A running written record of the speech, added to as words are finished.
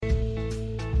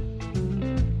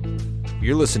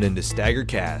You're listening to Stagger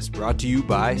Cast, brought to you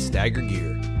by Stagger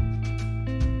Gear.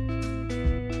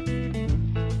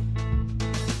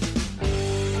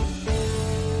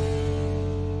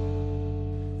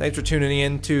 Thanks for tuning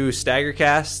in to Stagger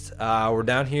Cast. We're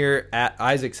down here at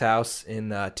Isaac's house in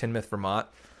Tinmouth, Vermont.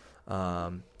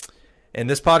 And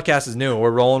this podcast is new. We're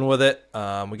rolling with it.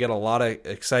 We got a lot of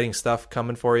exciting stuff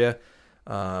coming for you.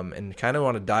 And kind of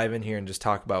want to dive in here and just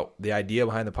talk about the idea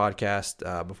behind the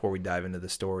podcast before we dive into the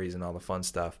stories and all the fun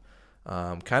stuff.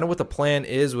 Kind of what the plan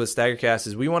is with Staggercast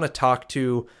is we want to talk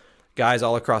to guys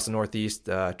all across the Northeast,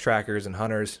 trackers and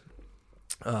hunters.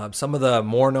 Some of the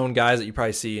more known guys that you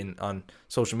probably see on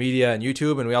social media and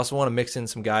YouTube, and we also want to mix in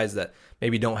some guys that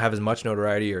maybe don't have as much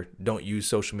notoriety or don't use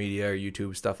social media or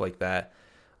YouTube, stuff like that.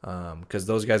 Because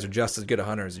those guys are just as good at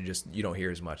hunters, you don't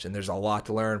hear as much, and there's a lot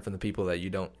to learn from the people that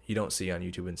you don't see on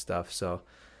YouTube and stuff. So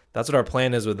that's what our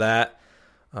plan is with that.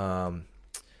 And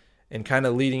kind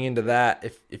of leading into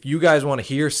that, if you guys want to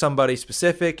hear somebody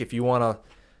specific, if you want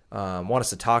us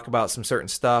to talk about some certain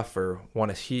stuff or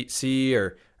want to see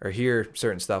or hear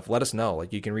certain stuff, let us know.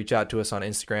 Like, you can reach out to us on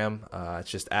Instagram.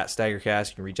 It's just at Staggercast.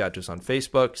 You can reach out to us on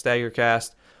Facebook,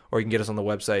 Staggercast, or you can get us on the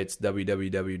website. It's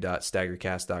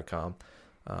www.staggercast.com.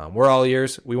 We're all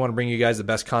ears. We want to bring you guys the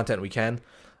best content we can.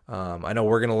 I know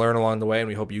we're going to learn along the way, and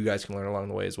we hope you guys can learn along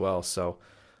the way as well. So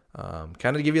kind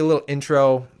of to give you a little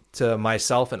intro to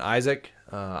myself and Izaak.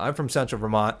 I'm from Central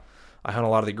Vermont. I hunt a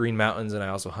lot of the Green Mountains, and I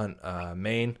also hunt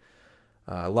Maine.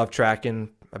 I love tracking.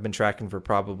 I've been tracking for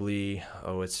probably,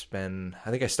 I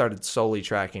think I started solely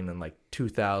tracking in like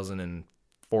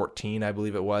 2014, I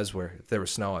believe it was, where if there was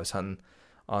snow, I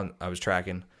was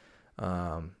tracking.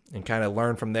 And kind of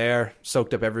learned from there,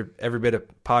 soaked up every bit of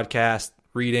podcast,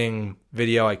 reading,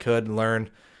 video I could, and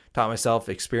learned, taught myself,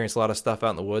 experienced a lot of stuff out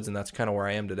in the woods, and that's kind of where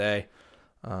I am today.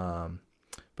 But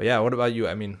yeah, what about you?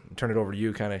 I mean, turn it over to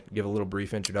you, kind of give a little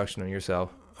brief introduction on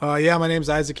yourself. Yeah, my name's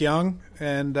Izaak Young,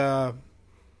 and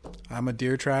I'm a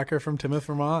deer tracker from Tinmouth,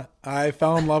 Vermont. I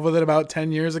fell in love with it about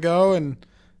 10 years ago, and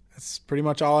that's pretty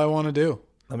much all I want to do.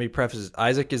 Let me preface this.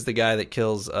 Izaak is the guy that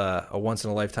kills a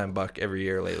once-in-a-lifetime buck every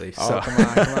year lately. Oh,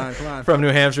 come on. From New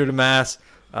Hampshire to Mass.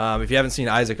 If you haven't seen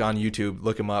Izaak on YouTube,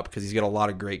 look him up because he's got a lot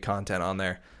of great content on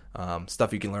there.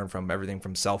 Stuff you can learn from, everything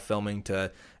from self-filming to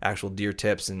actual deer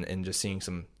tips and just seeing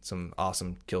some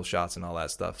awesome kill shots and all that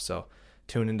stuff. So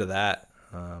tune into that.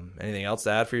 Anything else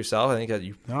to add for yourself? I think that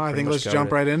you. No, I think let's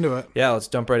jump right into it. Yeah, let's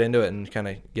jump right into it and kind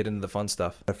of get into the fun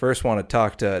stuff. I first want to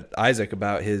talk to Izaak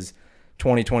about his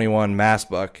 2021 Mass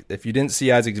buck. If you didn't see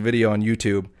Izaak's video on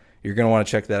YouTube, you're going to want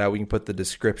to check that out. We can put the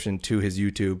description to his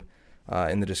YouTube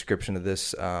in the description of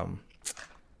this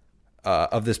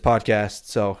podcast.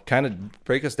 So kind of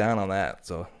break us down on that.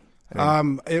 So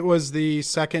it was the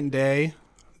second day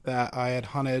that I had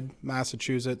hunted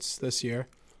Massachusetts this year,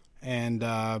 and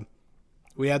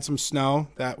we had some snow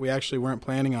that we actually weren't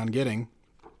planning on getting.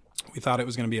 We thought it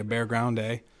was going to be a bare ground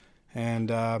day,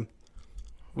 and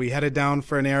we headed down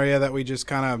for an area that we just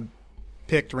kind of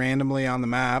picked randomly on the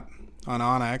map on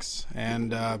Onyx,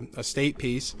 and a state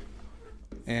piece.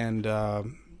 And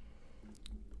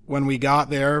when we got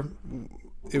there,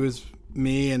 it was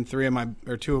me and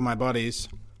two of my buddies.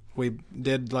 We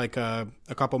did like a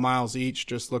couple miles each,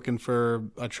 just looking for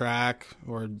a track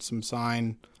or some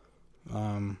sign,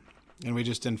 and we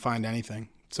just didn't find anything.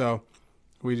 So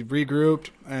we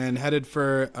regrouped and headed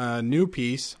for a new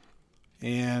piece,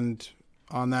 and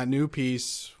on that new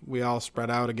piece, we all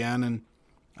spread out again, and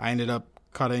I ended up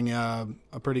cutting a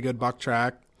pretty good buck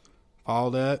track,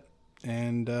 followed it,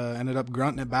 and ended up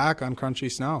grunting it back on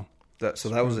crunchy snow. So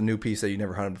that was a new piece that you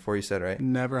never hunted before, you said, right?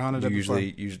 Never hunted it before.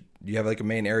 Do you have like a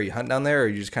main area you hunt down there, or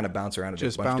you just kind of bounce around at a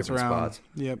bunch of different spots?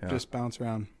 Yep, yeah. Just bounce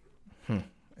around.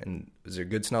 And was there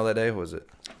good snow that day? Was it?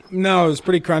 No, it was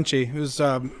pretty crunchy. It was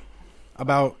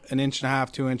about 1.5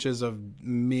 inches, 2 inches of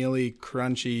mealy,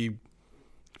 crunchy,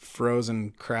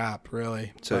 frozen crap,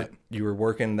 really. So you were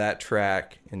working that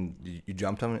track and you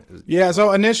jumped on it? Yeah,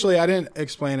 so initially I didn't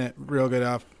explain it real good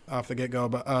off the get-go,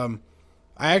 but I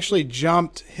actually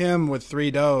jumped him with 3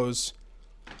 does,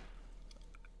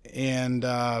 and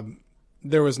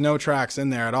there was no tracks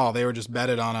in there at all. They were just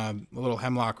bedded on a little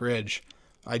hemlock ridge.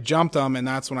 I jumped them, and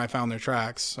that's when I found their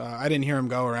tracks. I didn't hear them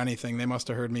go or anything. They must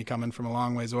have heard me coming from a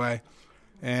long ways away.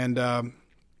 And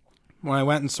when I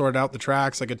went and sorted out the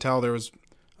tracks, I could tell there was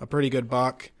a pretty good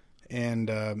buck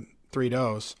and 3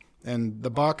 does. And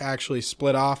the buck actually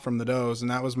split off from the does,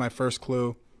 and that was my first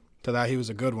clue to that he was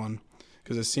a good one.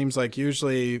 Because it seems like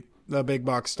usually the big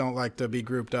bucks don't like to be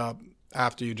grouped up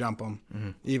after you jump them.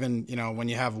 Mm-hmm. Even, when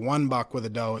you have one buck with a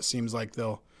doe, it seems like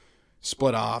they'll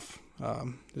split off.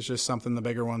 It's just something the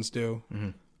bigger ones do. Mm-hmm.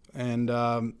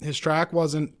 And his track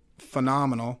wasn't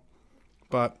phenomenal,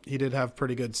 but he did have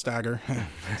pretty good stagger.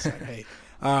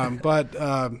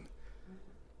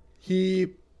 He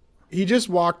just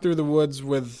walked through the woods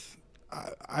with,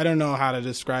 I don't know how to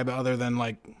describe it other than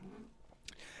like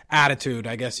attitude,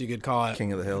 I guess you could call it.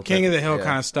 King of the Hill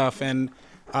kind of stuff. And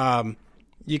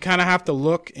you kind of have to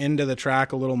look into the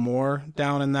track a little more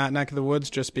down in that neck of the woods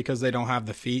just because they don't have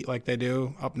the feet like they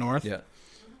do up north. Yeah.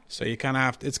 So you kind of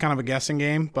have to, it's kind of a guessing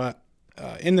game, but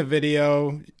in the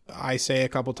video, I say a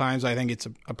couple times I think it's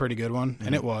a pretty good one,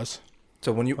 and it was.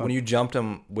 So when you jumped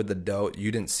him with the doe,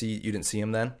 you didn't see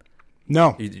him then?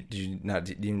 No. You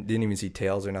didn't even see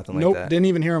tails or nothing Nope, like that? didn't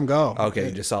even hear him go. Okay,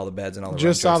 you just saw the beds and all the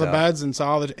Just saw the out. beds and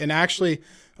and actually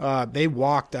they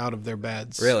walked out of their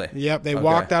beds. Really? Yep, they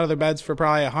walked out of their beds for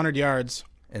probably 100 yards.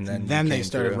 And then they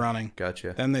started running.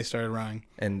 Gotcha. Then they started running.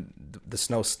 And the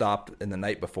snow stopped in the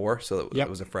night before, so it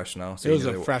was a fresh snow. So it was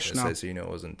a fresh snow. So you know it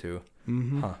wasn't too.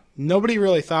 Mm-hmm. Huh. Nobody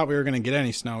really thought we were going to get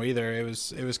any snow either. It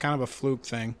was kind of a fluke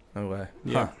thing. No way.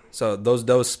 Yeah. Huh. So those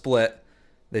does split.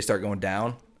 They start going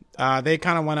down. They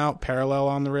kind of went out parallel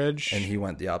on the ridge. And he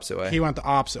went the opposite way. He went the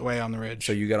opposite way on the ridge.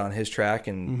 So you got on his track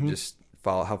and just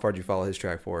follow. How far did you follow his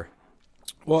track for?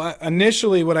 Well,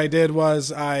 initially what I did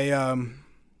was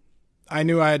I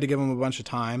knew I had to give him a bunch of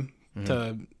time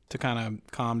to kind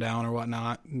of calm down or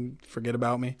whatnot and forget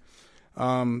about me.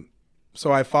 So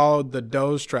I followed the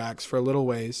doe's tracks for a little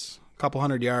ways, a couple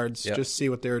 100 yards, just see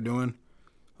what they were doing.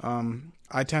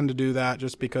 I tend to do that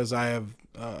just because I have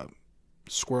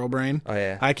squirrel brain. Oh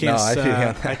yeah, I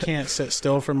can't sit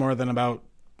still for more than about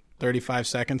 35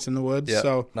 seconds in the woods. Yeah.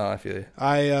 So no, I feel you.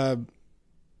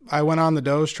 I went on the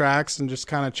doe's tracks and just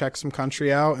kind of checked some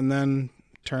country out, and then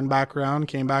turned back around,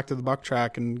 came back to the buck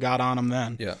track, and got on him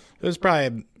then. Yeah. It was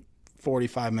probably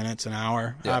 45 minutes, an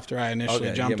hour after I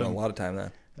initially jumped him. him. A lot of time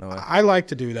then. No way. I like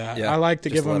to do that. Yeah. I like to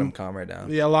just give let him calm right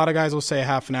down. Yeah, a lot of guys will say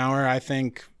half an hour. I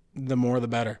think the more the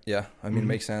better. Yeah, I mean, it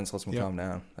makes sense. Lets them calm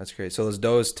down. That's great. So those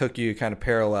does took you kind of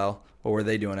parallel. What were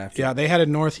they doing after? Yeah, they headed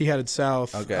north. He headed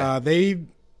south. Okay. They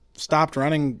stopped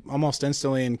running almost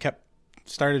instantly and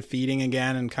started feeding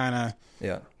again and kind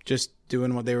of just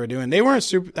doing what they were doing. They weren't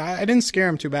super. I didn't scare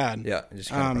them too bad. Yeah, I just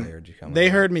kind of heard you coming. They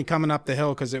heard me coming up the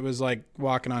hill because it was like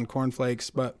walking on cornflakes.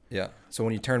 But yeah. So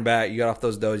when you turned back, you got off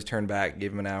those does. You turned back,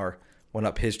 gave him an hour, went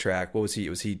up his track. What was he?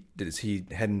 Was he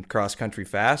heading cross country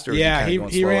fast? Or yeah,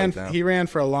 was he, he ran. He ran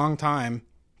for a long time,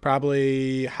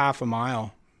 probably half a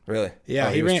mile. Really? Yeah,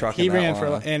 oh, he ran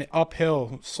for and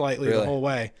uphill slightly the whole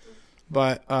way.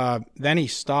 But then he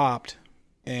stopped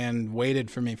and waited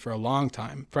for me for a long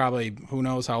time, probably who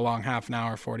knows how long, half an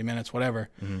hour, 40 minutes, whatever.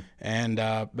 Mm-hmm. And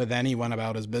but then he went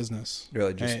about his business.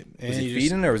 Really? Was he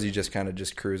feeding, or was he just kind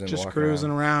of cruising? Just cruising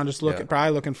around, just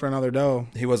probably looking for another doe.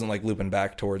 He wasn't like looping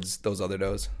back towards those other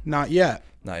does? Not yet.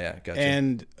 Not yet. Gotcha.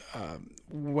 And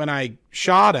when I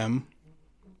shot him,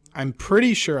 I'm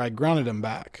pretty sure I grunted him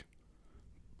back.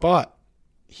 But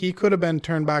he could have been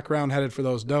turned back around headed for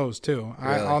those does too.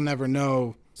 Really? I'll never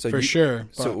know sure.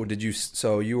 But. So did you?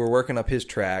 So you were working up his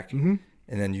track, and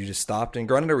then you just stopped and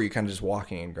grunted, or were you kind of just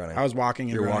walking and grunting? I was walking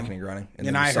and grunting. You were walking and grunting, and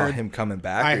then I saw him coming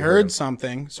back. I heard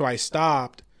something, so I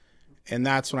stopped, and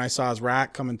that's when I saw his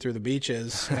rack coming through the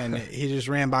beaches, and he just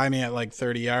ran by me at like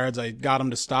 30 yards. I got him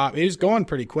to stop. He was going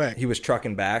pretty quick. He was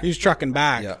trucking back.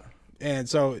 Yeah. And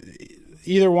so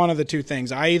either one of the two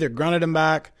things, I either grunted him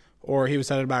back, or he was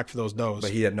headed back for those does.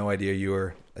 But he had no idea you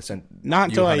were not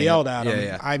until I yelled at him.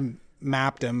 Yeah. I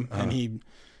mapped him, and he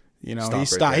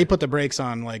stopped. Right, he put the brakes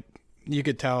on. Like you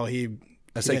could tell he.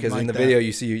 I say because in the video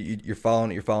you see you're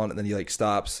following it, and then he like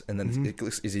stops, and then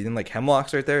is he in like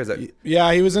hemlocks right there? Is that?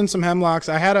 Yeah, he was in some hemlocks.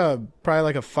 I had probably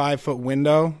like a 5-foot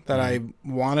window that I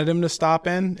wanted him to stop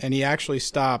in, and he actually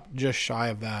stopped just shy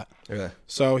of that. Really?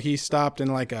 So he stopped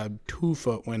in like a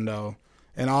 2-foot window.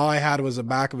 And all I had was the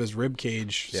back of his rib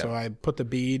cage, so I put the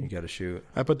bead. You got to shoot.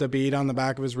 I put the bead on the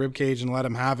back of his rib cage and let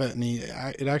him have it, and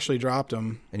it actually dropped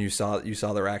him. And you saw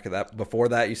the rack of that before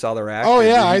that. You saw the rack. Oh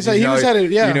yeah, I said he was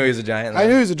headed. Yeah, you knew he was a giant. I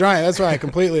knew he was a giant. That's why I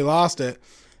completely lost it,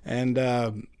 and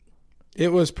it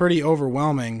was pretty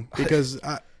overwhelming because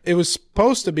it was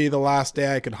supposed to be the last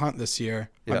day I could hunt this year.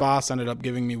 My boss ended up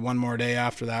giving me one more day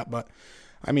after that, but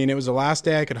I mean it was the last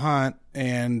day I could hunt,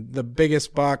 and the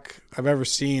biggest buck I've ever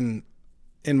seen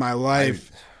in my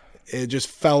life, it just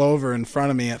fell over in front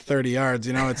of me at 30 yards.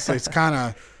 It's kind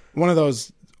of one of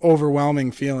those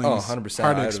overwhelming feelings. Oh, 100%.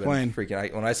 Hard to explain.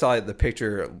 When I saw the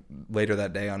picture later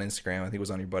that day on Instagram, I think it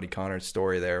was on your buddy Connor's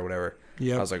story there or whatever.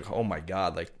 I was like, oh my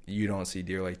God, like you don't see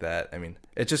deer like that. I mean,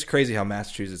 it's just crazy how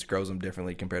Massachusetts grows them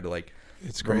differently compared to like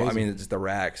It's crazy. I mean, it's the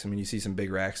racks. I mean, you see some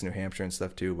big racks in New Hampshire and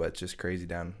stuff too, but it's just crazy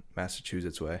down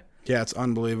Massachusetts way. Yeah, it's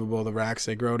unbelievable the racks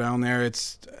they grow down there.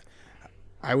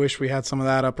 I wish we had some of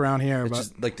that up around here. It's but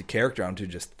just like the character on too,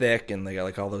 just thick, and they got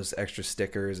like all those extra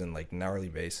stickers and like gnarly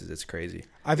bases. It's crazy.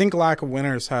 I think lack of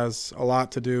winters has a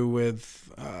lot to do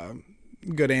with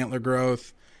good antler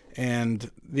growth, and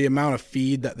the amount of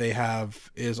feed that they have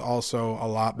is also a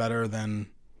lot better than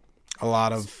a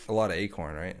lot of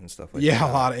acorn, right, and stuff like that. Yeah,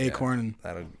 a lot of acorn.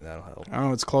 Yeah, that'll help. I don't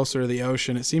know. It's closer to the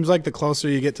ocean. It seems like the closer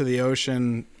you get to the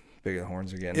ocean, bigger the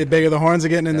horns are getting. The bigger the horns are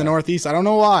getting in the Northeast. I don't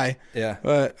know why. Yeah,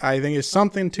 but I think there's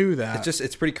something to that.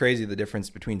 It's pretty crazy the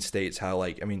difference between states. How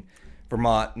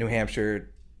Vermont, New Hampshire,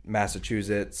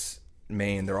 Massachusetts,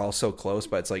 Maine, they're all so close,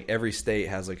 but it's like every state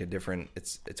has like a different.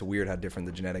 It's weird how different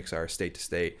the genetics are state to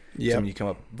state. Yeah, so when you come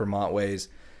up Vermont ways.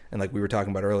 And like we were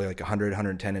talking about earlier, like 100,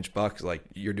 110 inch bucks, like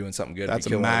you're doing something good. That's you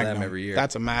kill a magnum. One of them every year.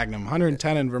 That's a magnum.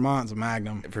 110 in Vermont's a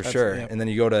magnum. For sure. Yep. And then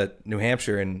you go to New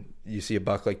Hampshire and you see a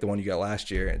buck like the one you got last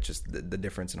year. And it's just the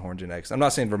difference in horn genetics. I'm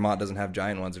not saying Vermont doesn't have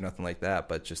giant ones or nothing like that,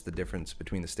 but just the difference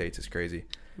between the states is crazy.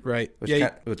 Right.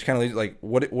 Which kind of leads, like,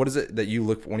 what is it that you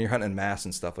look for when you're hunting mass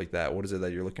and stuff like that? What is it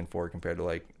that you're looking for compared to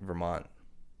like Vermont?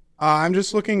 I'm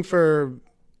just looking for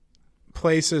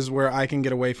places where I can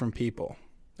get away from people.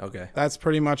 Okay. That's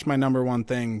pretty much my number one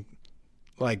thing,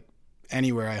 like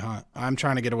anywhere I hunt. I'm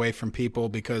trying to get away from people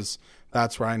because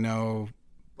that's where I know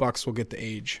bucks will get the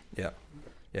age. Yeah.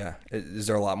 Yeah. Is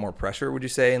there a lot more pressure, would you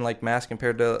say, in like mass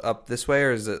compared to up this way,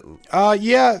 or is it?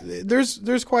 Yeah,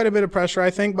 there's quite a bit of pressure,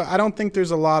 I think, but I don't think there's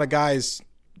a lot of guys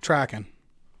tracking.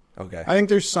 Okay. I think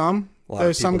there's some.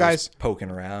 There's some guys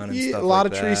poking around and stuff a lot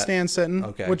like of tree stands sitting,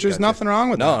 okay, which there's nothing wrong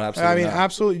with that. No, absolutely I mean, not.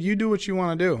 absolutely, you do what you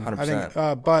want to do. 100%. I think,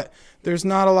 but there's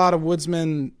not a lot of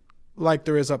woodsmen like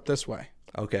there is up this way.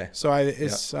 Okay. So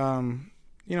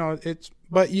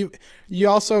but you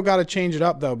also got to change it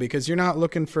up though, because you're not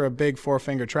looking for a big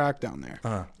 4-finger track down there.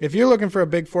 Uh-huh. If you're looking for a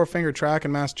big 4-finger track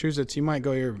in Massachusetts, you might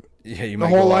go the might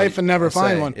whole go life and never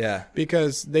find one. Yeah.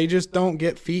 Because they just don't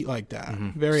get feet like that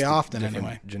very often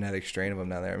anyway. Genetic strain of them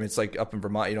down there. I mean, it's like up in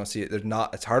Vermont, you don't see it.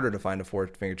 It's harder to find a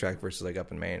 4-finger track versus like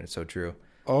up in Maine. It's so true.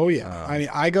 Oh yeah. I mean,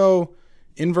 I go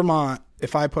in Vermont,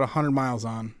 if I put 100 miles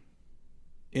on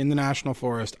in the national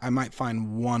forest, I might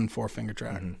find one 4-finger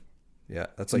track. Mm-hmm. Yeah,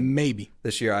 that's like maybe.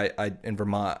 This year, I in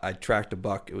Vermont, I tracked a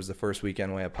buck. It was the first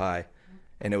weekend way up high,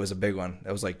 and it was a big one.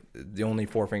 It was like the only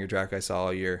 4-finger track I saw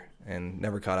all year, and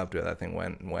never caught up to it. That thing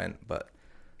went, but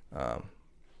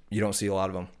you don't see a lot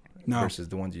of them versus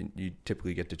the ones you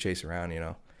typically get to chase around.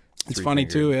 It's funny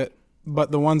too.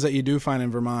 But the ones that you do find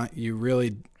in Vermont, you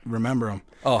really remember them.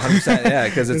 Oh, 100%. Yeah,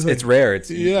 because it's rare.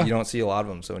 You don't see a lot of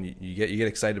them, so when you get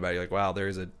excited about it, you're like, wow,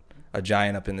 there's a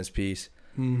giant up in this piece.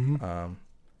 Mm-hmm.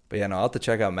 But yeah, no, I'll have to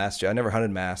check out Mass. I never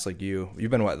hunted Mass like you. You've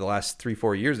been the last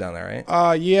 3-4 years down there,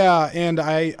 right? Yeah, and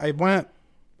I went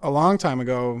a long time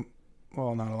ago.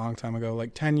 Well, not a long time ago,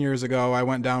 like 10 years ago. I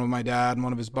went down with my dad and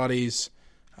one of his buddies.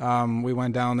 We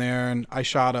went down there, and I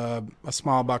shot a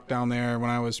small buck down there when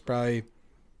I was probably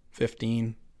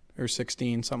 15 or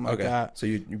 16, something like that. So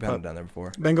you've been hunting down there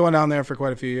before? Been going down there for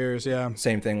quite a few years, yeah.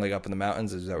 Same thing, like up in the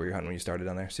mountains? Is that where you're hunting when you started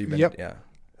down there? So you've been, Yep. Yeah.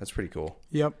 That's pretty cool.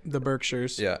 Yep, the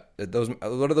Berkshires. Yeah,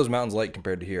 what are those mountains like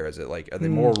compared to here? Is it like, are they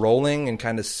more rolling and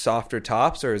kind of softer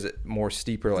tops, or is it more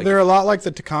steeper? Like they're a lot like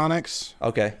the Taconics.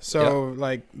 Okay. So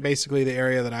like basically the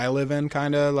area that I live in,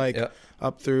 kind of like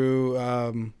up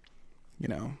through,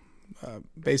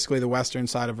 basically the western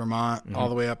side of Vermont, all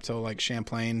the way up to like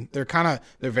Champlain. They're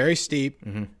very steep.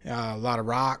 A lot of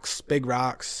rocks, big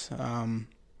rocks.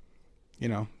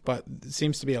 But it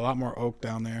seems to be a lot more oak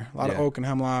down there. A lot of oak and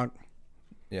hemlock.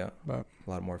 Yeah, but a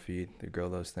lot more feed. They grow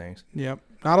those things. Yep,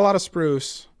 not a lot of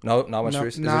spruce. No, not much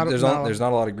spruce. There's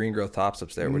not a lot of green growth tops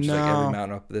up there, which is like every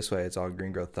mountain up this way. It's all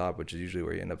green growth top, which is usually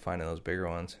where you end up finding those bigger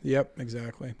ones. Yep,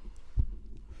 exactly.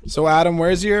 So Adam,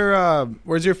 where's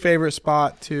your favorite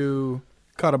spot to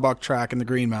cut a buck track in the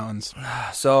Green Mountains?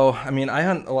 So I mean, I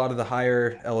hunt a lot of the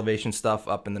higher elevation stuff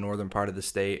up in the northern part of the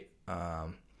state,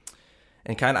 and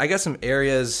I got some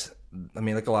areas. I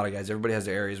mean, like a lot of guys, everybody has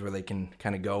their areas where they can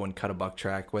kind of go and cut a buck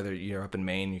track. Whether you're up in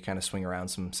Maine, you kind of swing around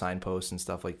some signposts and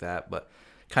stuff like that. But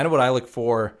kind of what I look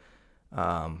for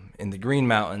in the Green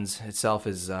Mountains itself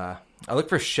is I look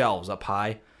for shelves up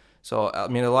high. So, I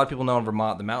mean, a lot of people know in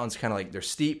Vermont, the mountains kind of like they're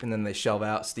steep and then they shelve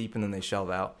out, steep and then they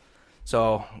shelve out.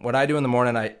 So what I do in the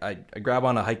morning, I grab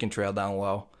on a hiking trail down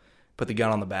low, put the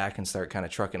gun on the back and start kind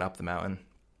of trucking up the mountain.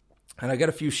 And I got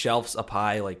a few shelves up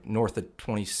high, like north of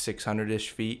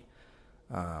 2,600-ish feet.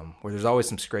 Where there's always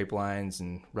some scrape lines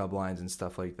and rub lines and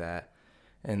stuff like that.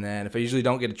 And then if I usually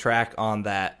don't get a track on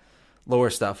that lower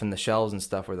stuff and the shelves and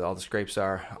stuff where all the scrapes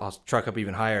are, I'll truck up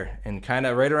even higher. And kind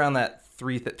of right around that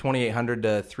 2,800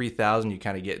 to 3,000, you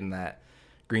kind of get in that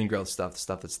green growth stuff, the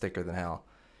stuff that's thicker than hell.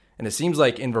 And it seems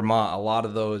like in Vermont, a lot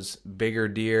of those bigger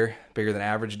deer, bigger than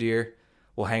average deer,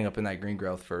 will hang up in that green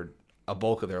growth for a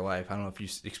bulk of their life. I don't know if you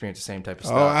experience the same type of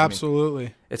stuff. Oh, absolutely. I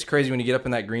mean, it's crazy when you get up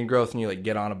in that green growth and you like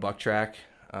get on a buck track,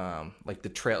 like the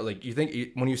trail, like you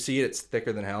think when you see it, it's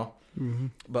thicker than hell. Mm-hmm.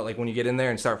 But like when you get in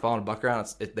there and start following a buck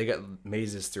around, they got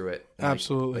mazes through it. And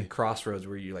absolutely. Like crossroads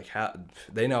where you like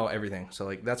they know everything. So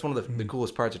like that's one of the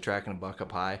coolest parts of tracking a buck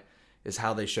up high is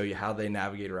how they show you how they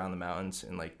navigate around the mountains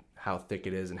and like how thick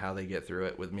it is and how they get through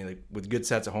it. With me, like with good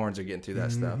sets of horns, they're getting through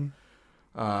that stuff.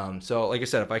 So like I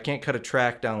said, if I can't cut a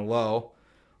track down low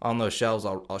on those shelves,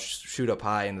 I'll shoot up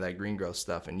high into that green growth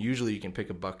stuff, and usually you can pick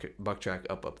a buck track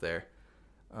up there,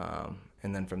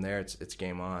 and then from there it's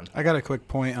game on. I got a quick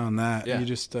point on that. Yeah. You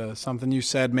just something you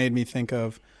said made me think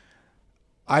of.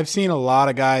 I've seen a lot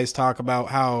of guys talk about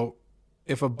how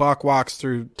if a buck walks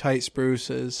through tight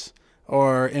spruces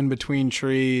or in between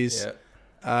trees. Yeah.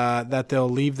 That they'll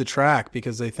leave the track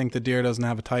because they think the deer doesn't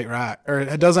have a tight rack or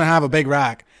it doesn't have a big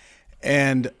rack.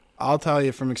 And I'll tell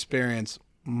you from experience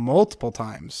multiple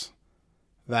times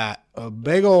that a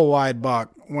big old wide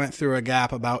buck went through a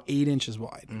gap about 8 inches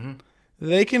wide. Mm-hmm.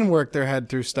 They can work their head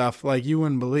through stuff like you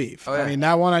wouldn't believe. Oh, yeah. I mean,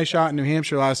 that one I shot in New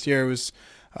Hampshire last year was,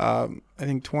 I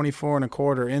think 24 and a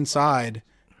quarter inside,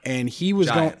 and he was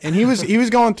Giant. going, and he was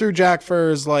going through Jack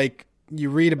Fur's like you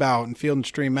read about in Field and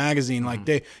Stream magazine,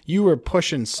 like you were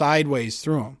pushing sideways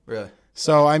through them. Really?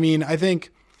 So, I mean, I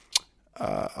think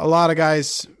a lot of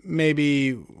guys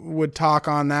maybe would talk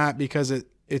on that because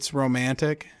it's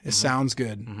romantic. It sounds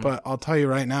good. But I'll tell you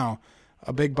right now,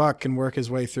 a big buck can work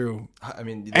his way through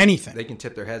anything. They can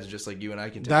tip their heads just like you and I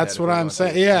can tip That's what I'm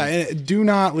saying. Yeah, and do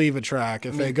not leave a track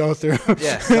if they go through.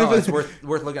 Yeah, no, it's worth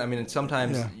looking. I mean,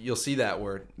 sometimes you'll see that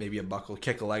where maybe a buck will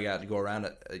kick a leg out to go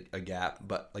around a gap,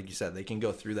 but like you said, they can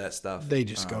go through that stuff. They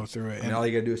just go through it. I mean, all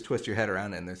you got to do is twist your head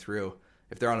around it and they're through.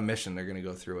 If they're on a mission, they're going to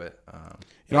go through it.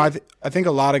 I think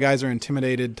a lot of guys are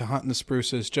intimidated to hunt in the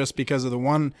spruces just because of the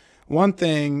one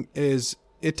thing is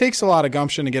it takes a lot of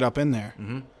gumption to get up in there.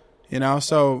 Mm-hmm. You know,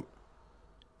 so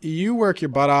you work your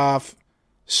butt off,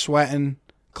 sweating,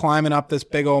 climbing up this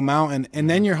big old mountain, and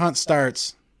then your hunt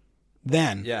starts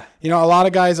then. Yeah. You know, a lot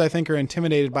of guys I think are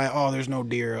intimidated by, oh, there's no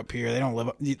deer up here. They don't live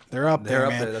up. They're up there,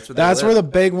 man. That's where the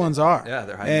big ones are. Yeah,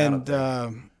 they're hiding out up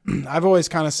there. I've always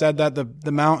kind of said that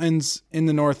the mountains in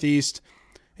the Northeast,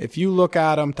 if you look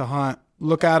at them to hunt,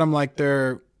 look at them like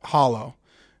they're hollow.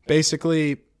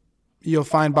 Basically, you'll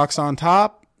find bucks on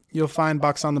top. You'll find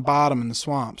bucks on the bottom in the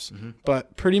swamps. Mm-hmm.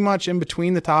 But pretty much in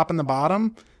between the top and the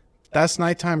bottom, that's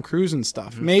nighttime cruising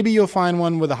stuff. Mm-hmm. Maybe you'll find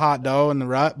one with a hot doe in the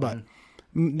rut, but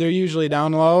they're usually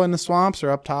down low in the swamps or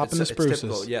up top in the spruces. It's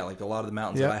typical. Yeah, like a lot of the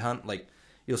mountains that I hunt, like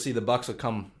you'll see the bucks will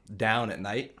come down at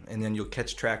night, and then you'll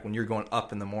catch track when you're going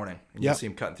up in the morning. And you'll see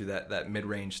them cutting through that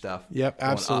mid-range stuff. Yep,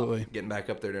 absolutely. Getting back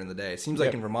up there during the day. It seems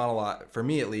like in Vermont a lot, for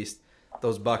me at least,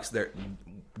 those bucks,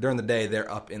 during the day,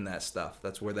 they're up in that stuff.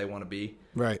 That's where they want to be.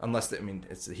 Right. Unless,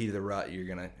 it's the heat of the rut. There's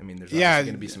obviously going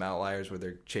to be some outliers where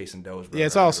they're chasing does. Yeah,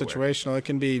 it's all situational. It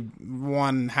can be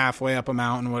one halfway up a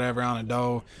mountain, whatever, on a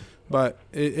doe. But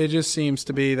it just seems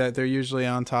to be that they're usually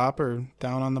on top or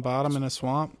down on the bottom in a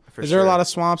swamp. Is there a lot of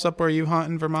swamps up where you hunt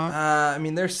in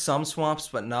Vermont? There's some swamps,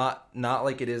 but not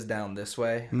like it is down this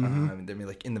way. Mm-hmm.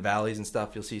 Like in the valleys and stuff,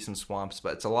 you'll see some swamps,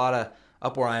 but it's a lot of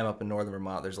up where I am up in northern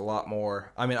Vermont. There's a lot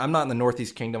more. I'm not in the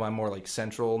Northeast Kingdom. I'm more like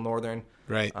central northern,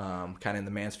 right? Kind of in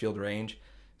the Mansfield range.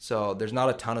 So there's not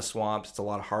a ton of swamps. It's a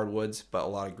lot of hardwoods, but a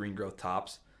lot of green growth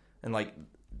tops. And like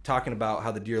talking about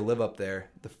how the deer live up there,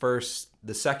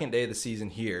 the second day of the season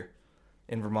here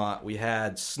in Vermont, we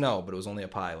had snow, but it was only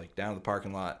up high, like down to the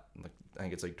parking lot. Like, I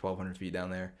think it's like 1,200 feet down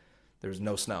there. There was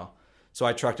no snow. So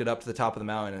I trucked it up to the top of the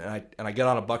mountain, and I got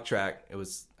on a buck track. It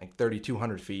was like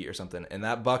 3,200 feet or something, and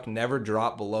that buck never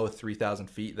dropped below 3,000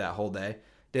 feet that whole day.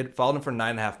 Followed him for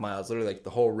 9.5 miles, literally like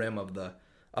the whole rim of the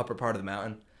upper part of the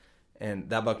mountain, and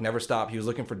that buck never stopped. He was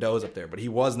looking for does up there, but he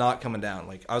was not coming down.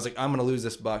 Like I was like, I'm going to lose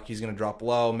this buck. He's going to drop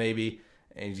low maybe,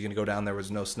 and he's going to go down there. Was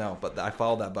no snow, but I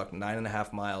followed that buck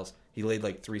 9.5 miles. He laid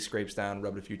like 3 scrapes down,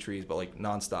 rubbed a few trees, but like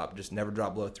nonstop, just never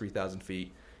dropped below 3,000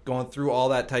 feet. Going through all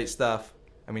that tight stuff.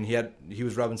 He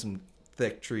was rubbing some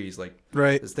thick trees, like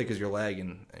as thick as your leg,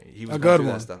 and he was going through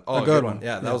that stuff. Oh, a good one.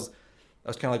 Yeah, that was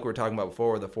kind of like we were talking about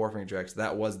before with the 4-finger tracks.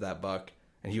 That was that buck,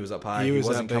 and he was up high. He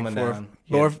wasn't coming down.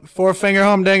 4-finger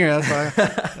humdinger.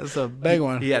 That's a big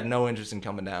one. He had no interest in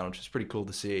coming down, which is pretty cool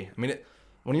to see.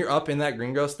 when you're up in that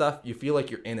green growth stuff, you feel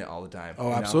like you're in it all the time.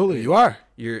 Oh, absolutely. You are.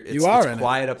 It's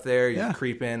quiet up there. You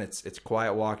creep in. It's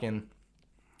quiet walking.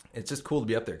 It's just cool to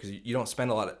be up there because you don't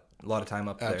spend a lot of time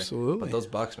up there. Absolutely. But those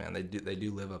bucks, man, they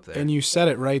do live up there. And you said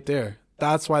it right there.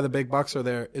 That's why the big bucks are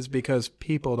there, is because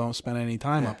people don't spend any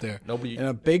time up there. Nobody. And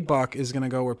a big buck is going to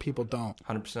go where people don't.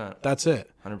 100%. That's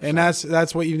it. 100%. And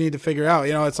that's what you need to figure out.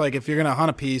 It's like if you're going to hunt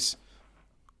a piece,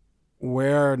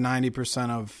 where are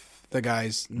 90% of the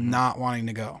guys not wanting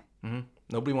to go? Mm-hmm.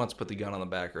 Nobody wants to put the gun on the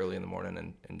back early in the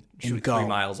morning and shoot go 3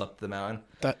 miles up the mountain.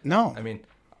 No. I mean,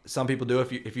 some people do.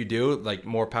 If you do, like,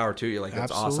 more power to you. Like,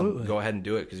 that's Absolutely. awesome. Go ahead and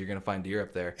do it because you're going to find deer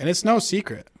up there. And it's no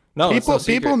secret. No, it's no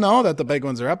secret. People know that the big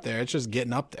ones are up there. It's just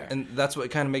getting up there. And that's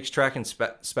what kind of makes tracking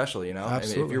special, Absolutely. I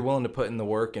mean, if you're willing to put in the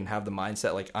work and have the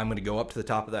mindset, like, I'm going to go up to the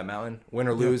top of that mountain, win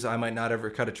or lose, I might not ever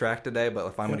cut a track today, but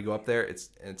if I'm going to go up there,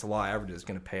 it's a law of averages. It's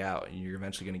going to pay out, and you're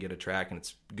eventually going to get a track, and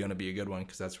it's going to be a good one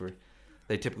because that's where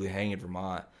they typically hang in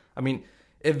Vermont. I mean,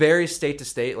 it varies state to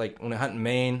state. Like, when I hunt in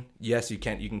Maine, yes, you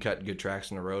can cut good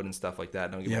tracks on the road and stuff like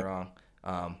that. Don't get me wrong.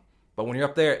 But when you're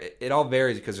up there, it all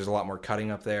varies because there's a lot more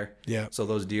cutting up there. Yeah. So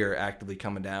those deer are actively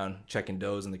coming down, checking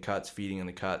does in the cuts, feeding in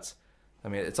the cuts. I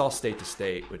mean, it's all state to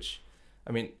state, which,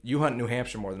 I mean, you hunt New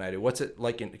Hampshire more than I do. What's it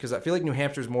like because I feel like New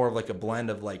Hampshire is more of like a blend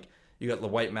of like, you got the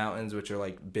White Mountains, which are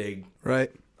like big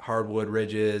hardwood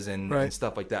ridges and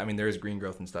stuff like that. I mean, there is green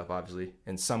growth and stuff, obviously,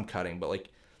 and some cutting. But like,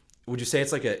 would you say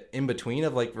it's like a in between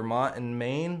of like Vermont and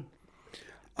Maine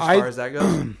as far as that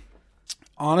goes?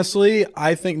 Honestly,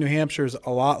 I think New Hampshire is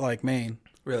a lot like Maine.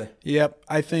 Really? Yep.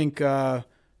 I think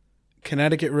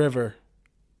Connecticut River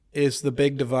is the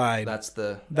big divide. That's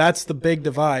the big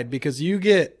divide because you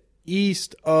get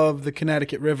east of the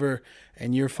Connecticut River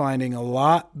and you're finding a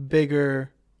lot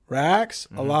bigger racks,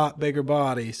 a lot bigger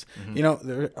bodies.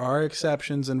 There are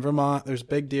exceptions in Vermont. There's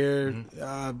big deer.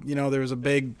 There was a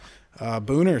big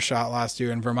booner shot last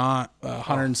year in Vermont,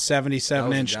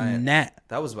 177-inch net.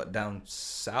 That was what, down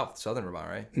southern Vermont,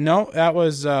 right? No, that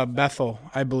was Bethel,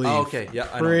 I believe. Oh, okay. Yeah,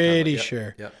 pretty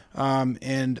sure. Yep.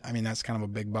 And I mean, that's kind of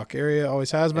a big buck area,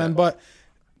 always has been. But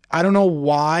I don't know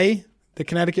why the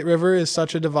Connecticut River is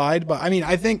such a divide. But I mean,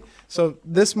 I think so.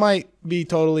 This might be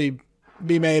totally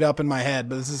be made up in my head,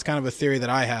 but this is kind of a theory that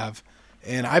I have,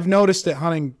 and I've noticed it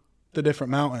hunting the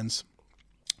different mountains.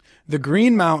 The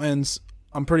Green Mountains,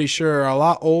 I'm pretty sure, are a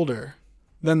lot older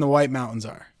than the White Mountains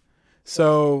are.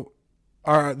 So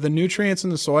are the nutrients in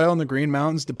the soil in the Green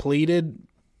Mountains depleted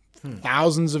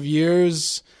thousands of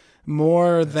years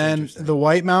more than the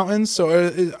White Mountains? So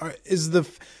is the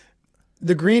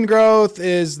green growth,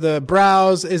 is the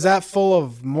browse, is that full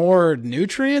of more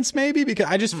nutrients maybe? Because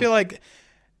I just feel like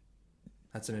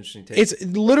that's an interesting take. It's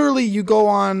literally, you go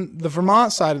on the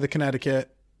Vermont side of the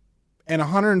Connecticut and a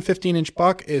 115-inch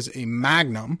buck is a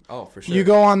magnum. Oh, for sure. You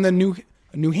go on the New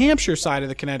Hampshire side of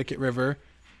the Connecticut River,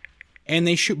 and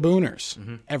they shoot booners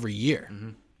every year. Mm-hmm.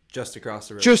 Just across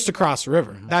the river. Just across the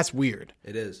river. That's weird.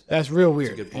 It is. That's real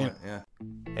weird. That's a good point, yeah.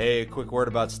 Hey, a quick word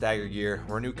about Stagger Gear.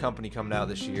 We're a new company coming out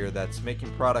this year that's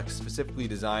making products specifically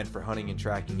designed for hunting and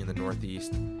tracking in the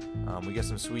Northeast. We got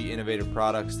some sweet, innovative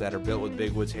products that are built with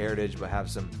Big Woods heritage, but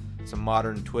have some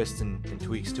modern twists and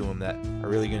tweaks to them that are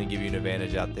really going to give you an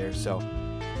advantage out there. So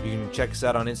you can check us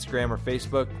out on Instagram or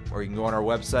Facebook, or you can go on our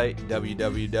website,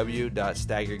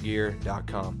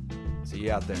 www.staggergear.com. See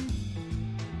you out there.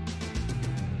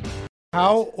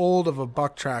 How old of a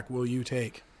buck track will you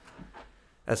take?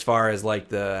 As far as like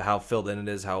how filled in it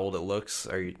is, how old it looks,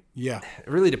 Yeah. It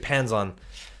really depends on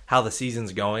how the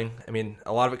season's going. I mean,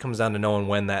 a lot of it comes down to knowing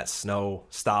when that snow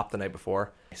stopped the night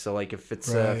before. So like if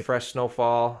it's a fresh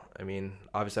snowfall, I mean,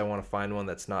 obviously I want to find one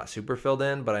that's not super filled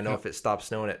in, but I know if it stops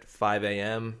snowing at 5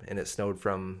 a.m. and it snowed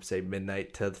from say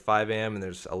midnight to 5 a.m. and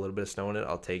there's a little bit of snow in it,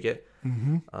 I'll take it.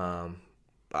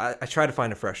 I try to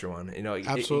find a fresher one.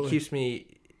 It keeps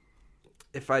me.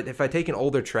 If I take an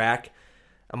older track,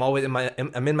 I'm always in my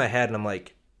head and I'm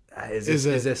like, is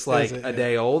this like a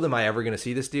day old? Am I ever going to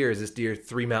see this deer? Is this deer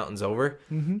 3 mountains over?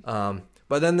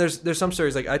 But then there's some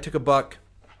stories, like I took a buck.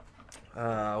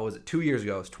 Was it 2 years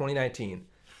ago? It was 2019.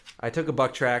 I took a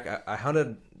buck track. I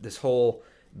hunted this whole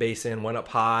basin, went up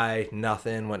high,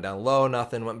 nothing, went down low,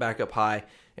 nothing, went back up high,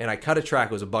 and I cut a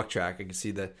track. It was a buck track. I could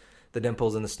see the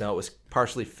dimples in the snow. It was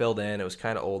partially filled in. It was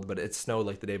kind of old, but it snowed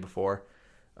like the day before.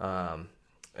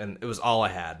 And it was all I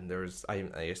had.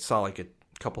 I saw like a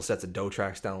couple sets of doe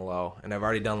tracks down low, and I've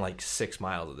already done like 6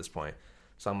 miles at this point.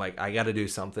 So I'm like, I got to do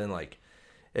something. Like,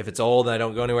 if it's old and I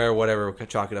don't go anywhere, whatever, we'll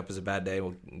chalk it up as a bad day.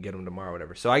 We'll get them tomorrow,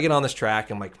 whatever. So I get on this track.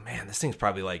 I'm like, man, this thing's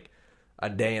probably like a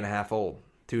day and a half old,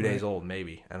 2 days old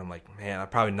maybe. And I'm like, man, I'm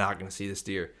probably not going to see this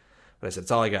deer. But I said,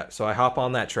 it's all I got. So I hop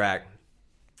on that track,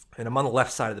 and I'm on the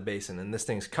left side of the basin, and this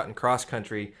thing's cutting cross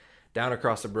country down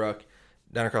across the brook,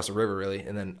 down across the river really,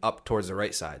 and then up towards the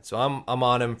right side. So I'm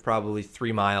on him probably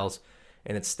 3 miles,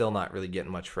 and it's still not really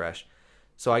getting much fresh.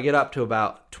 So I get up to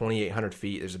about 2,800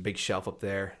 feet. There's a big shelf up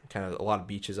there, kind of a lot of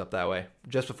beaches up that way,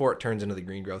 just before it turns into the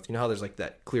green growth. You know how there's like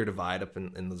that clear divide up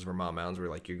in those Vermont mountains where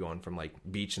like you're going from like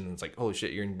beach and it's like, holy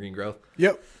shit, you're in green growth?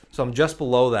 Yep. So I'm just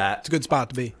below that. It's a good spot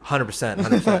to be.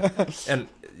 100%. And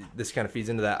this kind of feeds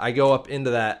into that. I go up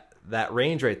into that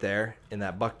range right there, and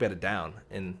that buck bedded down,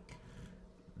 and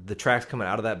the tracks coming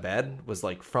out of that bed was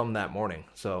like from that morning.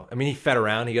 So I mean, he fed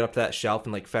around, he got up to that shelf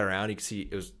and like fed around. You could see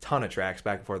it was a ton of tracks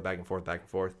back and forth, back and forth, back and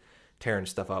forth, tearing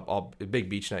stuff up. All a big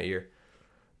beach night year.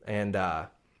 And I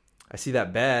see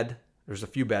that bed. There's a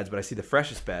few beds, but I see the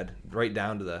freshest bed right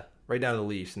down to the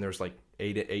leaves, and there's like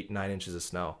 9 inches of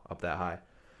snow up that high,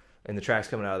 and the tracks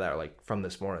coming out of that are like from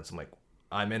this morning. So I'm like,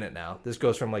 I'm in it now. This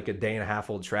goes from like a day and a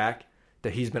half old track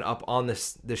that he's been up on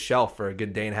this shelf for a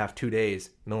good day and a half, 2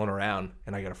 days, milling around,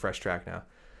 and I got a fresh track now.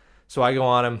 So I go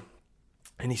on him,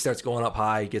 and he starts going up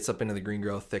high. He gets up into the green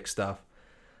growth, thick stuff.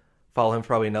 Follow him for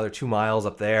probably another 2 miles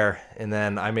up there, and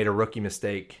then I made a rookie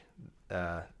mistake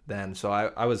then. So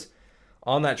I was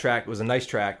on that track. It was a nice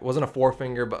track. It wasn't a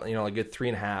 4-finger, but like a good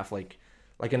 3.5,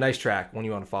 like a nice track when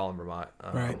you want to follow in Vermont.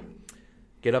 Right.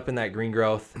 Get up in that green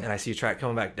growth, and I see a track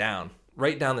coming back down,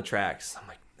 right down the tracks. I'm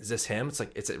like, is this him? It's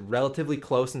like, it's relatively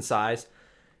close in size,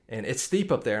 and it's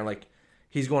steep up there, and like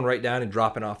he's going right down and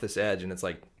dropping off this edge, and it's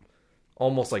like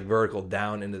almost like vertical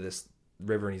down into this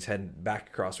river, and he's heading back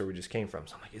across where we just came from.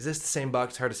 So I'm like, is this the same buck?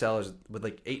 It's hard to tell. With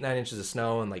like 8-9 inches of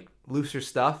snow and like looser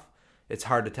stuff, it's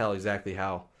hard to tell exactly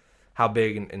how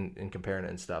big and comparing it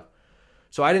and stuff.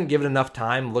 So I didn't give it enough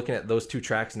time looking at those two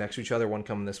tracks next to each other, one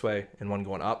coming this way and one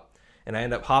going up, and I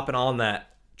ended up hopping on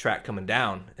that track coming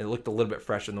down. It looked a little bit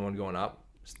fresher than the one going up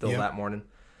still that morning.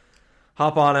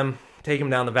 Hop on him, take him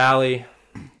down the valley,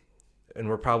 and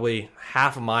we're probably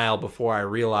half a mile before I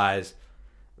realize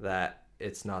that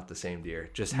it's not the same deer.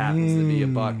 It just happens to be a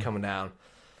buck coming down.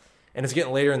 And it's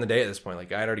getting later in the day at this point.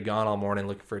 Like, I had already gone all morning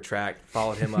looking for a track,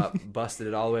 followed him up, busted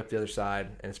it all the way up the other side,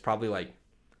 and it's probably like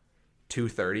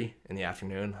 2:30 in the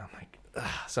afternoon. I'm like,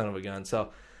 son of a gun. So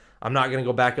I'm not going to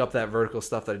go back up that vertical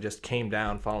stuff that I just came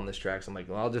down following this track. So I'm like,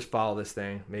 well, I'll just follow this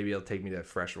thing. Maybe it'll take me to a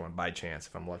fresher one by chance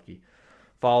if I'm lucky.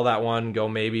 Follow that one, go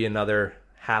maybe another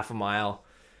half a mile,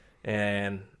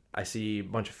 and I see a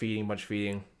bunch of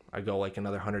feeding. I go like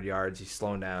another 100 yards. He's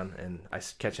slowing down, and I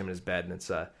catch him in his bed, and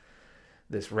it's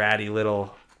this ratty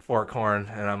little forkhorn,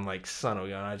 and I'm like, son of a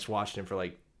gun. I just watched him for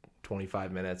like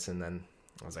 25 minutes, and then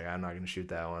I was like, I'm not going to shoot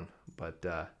that one. But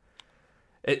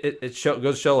it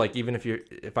goes to show, like, even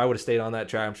if I would have stayed on that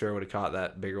track, I'm sure I would have caught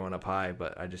that bigger one up high,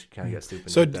 but I just kind of got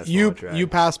stupid. So you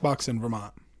pass bucks in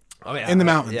Vermont? Oh yeah, in the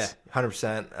mountains. Yeah,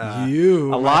 100%.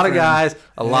 A lot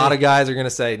of guys are gonna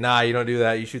say, "Nah, you don't do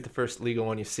that. You shoot the first legal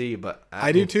one you see." But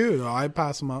I do too. Though I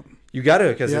pass them up. You got to,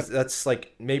 because that's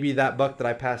like maybe that buck that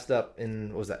I passed up in,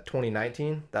 what was that,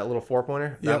 2019? That little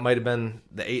 4-pointer. That might have been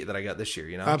the 8 that I got this year.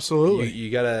 You know, absolutely.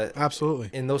 You gotta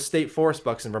in those state forest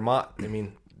bucks in Vermont. I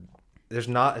mean, it's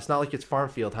not like it's farm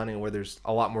field hunting where there's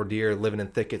a lot more deer living in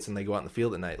thickets and they go out in the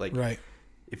field at night. Like, right.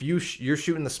 If you're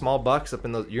shooting the small bucks up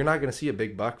in those, you're not going to see a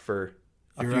big buck for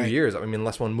a few years. I mean,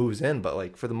 unless one moves in, but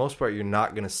like for the most part, you're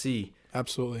not going to see.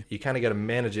 Absolutely. You kind of got to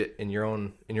manage it in your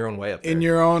own way up there. In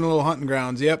your own little hunting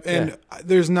grounds. Yep. And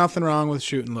there's nothing wrong with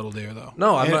shooting little deer, though.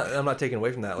 No, I'm not taking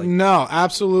away from that. Like, no,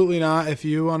 absolutely not. If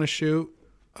you want to shoot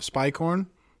a spike horn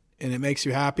and it makes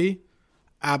you happy,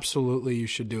 absolutely you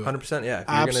should do it. 100%. Yeah. If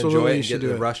absolutely, you're going to enjoy it and get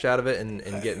the rush out of it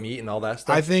and get meat and all that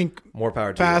stuff, I think more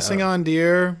power to passing on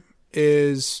deer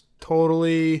is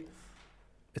totally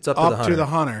it's up to the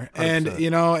hunter.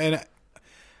 100%. And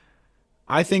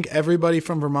I think everybody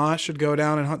from Vermont should go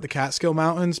down and hunt the Catskill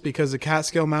Mountains, because the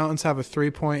Catskill Mountains have a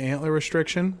 3-point antler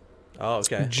restriction. Oh,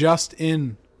 okay. Just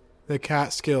in the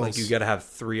Catskills. Like, you got to have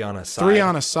 3 on a side. 3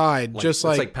 on a side, just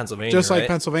like Pennsylvania. Just like right?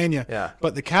 Pennsylvania. Yeah.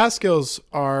 But the Catskills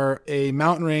are a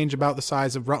mountain range about the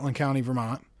size of Rutland County,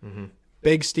 Vermont. Mm-hmm.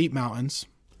 Big, steep mountains.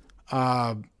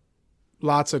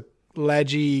 Lots of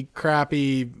ledgy,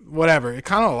 crappy, whatever. It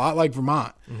kind of a lot like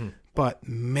Vermont. Mm-hmm. But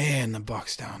man, the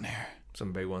bucks down there.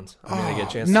 Some big ones. I mean, they get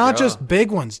a chance not to just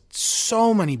big ones,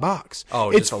 so many bucks. Oh,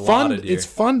 it's just a fun. lot of deer. It's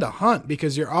fun to hunt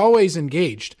because you're always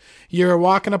engaged. You're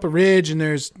walking up a ridge and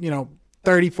there's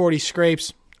 30, 40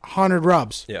 scrapes, 100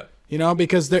 rubs. Yeah.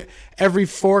 Because every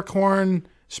forkhorn,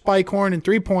 spike horn, and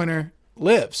 3-pointer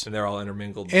lives. And they're all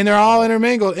intermingled.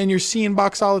 And you're seeing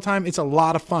bucks all the time. It's a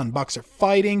lot of fun. Bucks are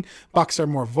fighting. Bucks are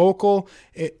more vocal.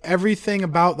 Everything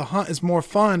about the hunt is more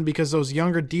fun because those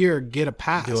younger deer get a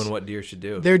pass. Doing what deer should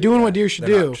do. They're doing what deer should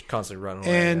do. Not constantly running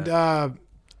away. And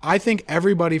I think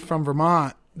everybody from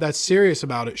Vermont that's serious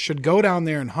about it should go down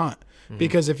there and hunt.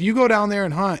 Because if you go down there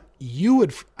and hunt, you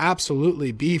would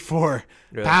absolutely be for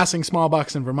passing small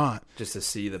bucks in Vermont. Just to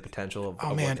see the potential of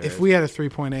Oh man, what if we had a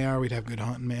 3-point AR, we'd have good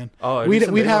hunting, man. Oh,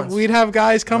 we'd have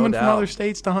guys coming from other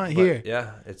states to hunt here.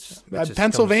 Yeah, it's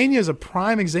Pennsylvania is a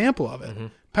prime example of it.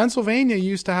 Pennsylvania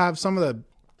used to have some of the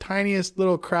tiniest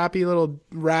little crappy little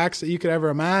racks that you could ever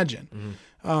imagine.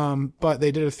 But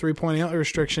they did a 3-point antler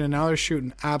restriction, and now they're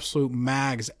shooting absolute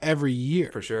mags every year.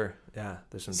 For sure. Yeah,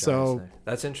 there's some giants there.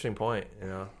 That's an interesting point,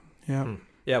 Yeah.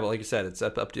 Yeah, but like you said, it's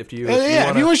up to you. If you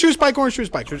want to shoot spike horn, shoot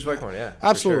spike horn. Shoot spike horn, yeah.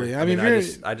 Absolutely. Sure. I mean,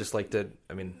 I just like to,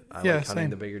 I like hunting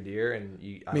the bigger deer,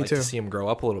 and I like to see them grow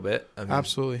up a little bit.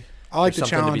 Absolutely. I like the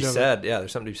challenge of it. Yeah,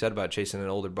 there's something to be said about chasing an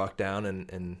older buck down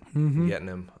and getting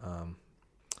him.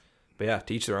 But yeah,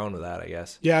 to each their own with that, I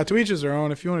guess. Yeah, to each his their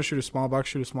own. If you want to shoot a small buck,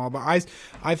 shoot a small buck.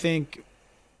 I think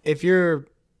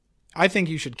I think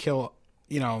you should kill,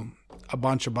 a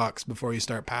bunch of bucks before you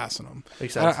start passing them.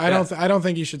 Makes sense. I don't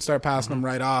think you should start passing them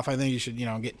right off. I think you should,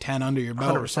 get 10 under your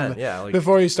belt 100%, or something yeah,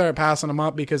 before you start passing them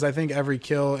up, because I think every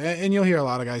kill, and you'll hear a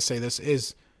lot of guys say this,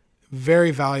 is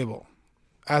very valuable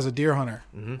as a deer hunter.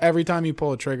 Every time you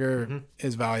pull a trigger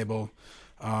is valuable.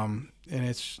 And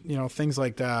it's, things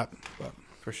like that. But.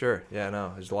 For sure. Yeah,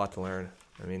 no, there's a lot to learn.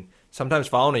 I mean, sometimes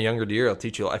following a younger deer will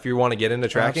teach you. If you want to get into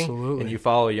tracking and you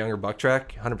follow a younger buck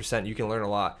track, 100%, you can learn a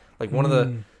lot. Like one of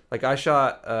the, I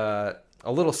shot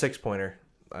a little 6-pointer.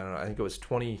 I don't know. I think it was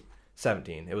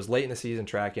 2017. It was late in the season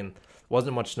tracking.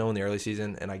 Wasn't much snow in the early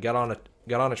season, and I got on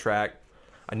a track.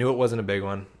 I knew it wasn't a big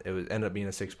one. It ended up being a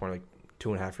 6-pointer, like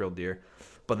 2.5-year-old deer.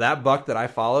 But that buck that I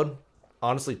followed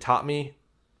honestly taught me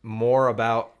more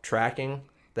about tracking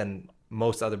than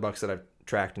most other bucks that I've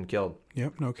tracked and killed.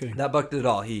 Yep, no kidding. That buck did it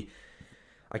all.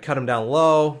 I cut him down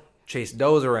low, chased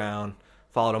does around,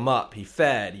 followed him up. He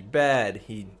fed, he bed,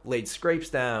 he laid scrapes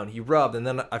down, he rubbed, and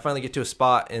then I finally get to a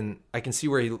spot and I can see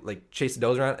where he chased the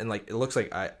does around, and it looks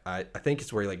like I think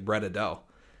it's where he bred a doe.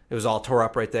 It was all tore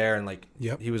up right there, and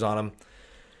he was on him.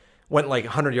 Went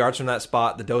 100 yards from that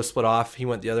spot. The doe split off. He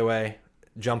went the other way.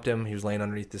 Jumped him. He was laying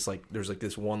underneath this there's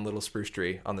this one little spruce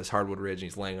tree on this hardwood ridge, and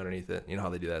he's laying underneath it. You know how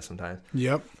they do that sometimes.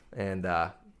 Yep. And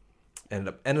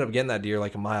ended up getting that deer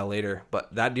a mile later.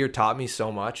 But that deer taught me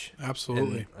so much.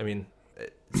 Absolutely. And, I mean,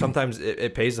 sometimes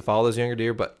it pays to follow those younger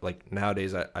deer, but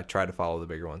nowadays I try to follow the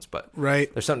bigger ones. But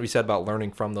there's something to be said about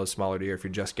learning from those smaller deer. If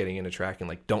you're just getting into tracking,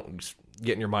 don't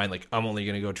get in your mind I'm only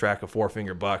going to go track a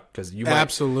 4-finger buck, because you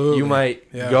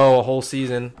might go a whole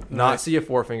season not see a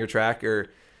 4-finger track. Or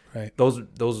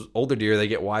those older deer, they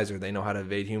get wiser. They know how to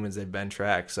evade humans. They've been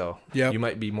tracked, so you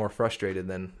might be more frustrated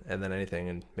than anything,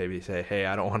 and maybe say, hey,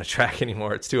 I don't want to track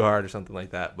anymore, it's too hard, or something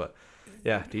like that. But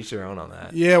yeah, to each their own on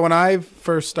that. Yeah, when I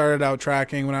first started out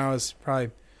tracking, when I was probably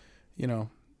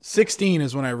 16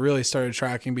 is when I really started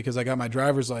tracking, because I got my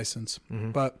driver's license.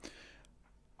 But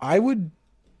I would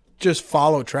just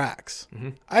follow tracks.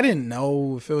 I didn't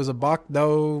know if it was a buck,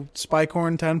 doe, spike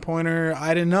horn, 10-pointer.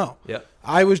 I didn't know.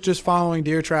 I was just following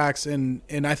deer tracks, and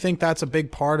I think that's a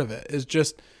big part of it, is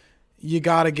just you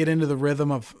got to get into the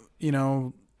rhythm of,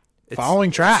 following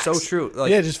tracks. So true.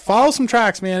 Just follow some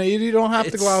tracks, man. You don't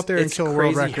have to go out there and kill a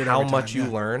world record every time. How much you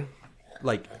learn.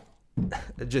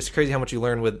 Just crazy how much you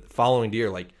learn with following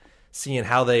deer, seeing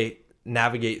how they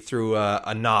navigate through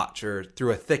a notch or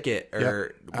through a thicket,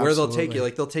 or where they'll take you.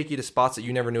 They'll take you to spots that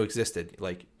you never knew existed,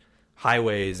 like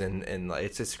highways, and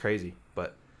it's just crazy.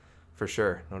 But for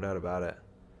sure, no doubt about it.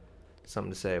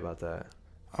 Something to say about that.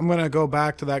 I'm going to go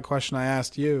back to that question I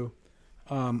asked you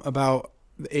about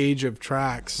the age of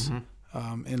tracks,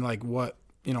 and what,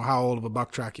 how old of a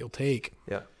buck track you'll take.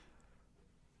 Yeah.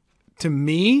 To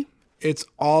me, it's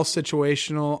all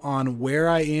situational on where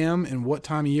I am and what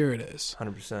time of year it is.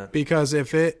 100%. Because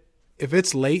if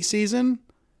it's late season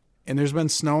and there's been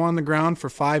snow on the ground for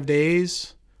 5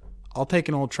 days, I'll take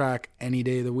an old track any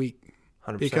day of the week.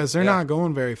 100%. Because they're not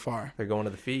going very far. They're going to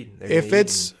the feed. If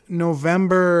it's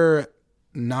November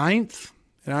 9th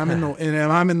and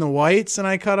I'm in the whites and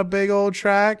I cut a big old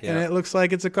track and it looks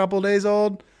like it's a couple days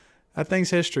old, that thing's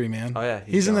history, man. Oh, yeah.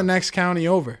 He's in the next county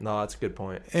over. No, that's a good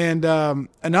point. And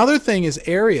another thing is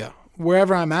area,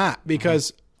 wherever I'm at.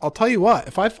 Because I'll tell you what,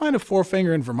 if I find a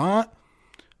 4-finger in Vermont,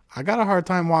 I got a hard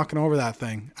time walking over that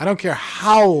thing. I don't care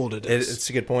how old it is. It's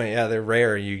a good point. Yeah, they're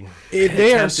rare.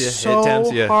 They are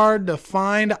so hard to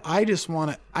find. I just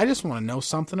want to know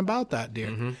something about that deer.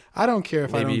 Mm-hmm. I don't care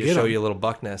if I don't get him. Maybe show you a little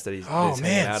buck nest that he's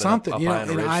hanging out something. up You know, on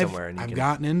a ridge somewhere. And I've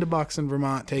gotten into bucks in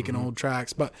Vermont taking old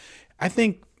tracks, but I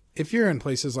think if you're in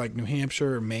places like New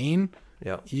Hampshire or Maine,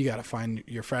 you got to find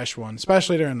your fresh one,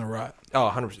 especially during the rut. Oh,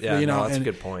 100%. Yeah, that's a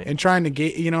good point. And trying to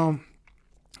get,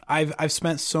 I've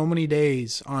spent so many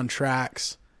days on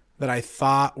tracks that I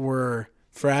thought were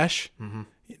fresh,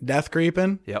 death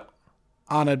creeping. Yep.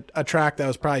 On a track that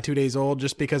was probably 2 days old,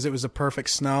 just because it was a perfect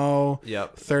snow.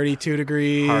 Yep. 32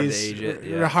 degrees. Hard to age it.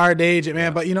 Yeah. Hard to age it, man.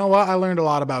 Yep. But you know what? I learned a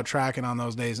lot about tracking on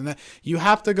those days, and that you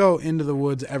have to go into the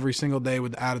woods every single day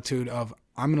with the attitude of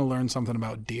I'm going to learn something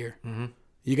about deer. Mm-hmm.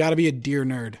 You got to be a deer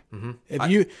nerd.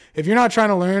 Mm-hmm. If you're not trying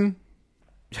to learn.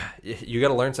 You got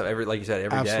to learn something every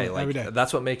day. Like every day.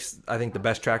 That's what makes, I think, the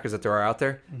best trackers that there are out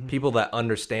there. Mm-hmm. People that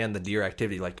understand the deer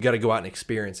activity. Like, you got to go out and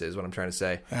experience it is what I'm trying to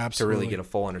say. Absolutely. To really get a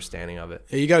full understanding of it.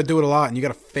 Yeah, you got to do it a lot, and you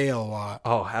got to fail a lot.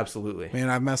 Oh, absolutely. Man,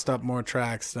 I've messed up more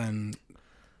tracks than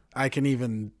I can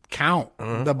even count.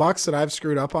 Mm-hmm. The bucks that I've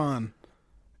screwed up on,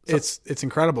 it's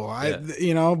incredible.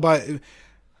 But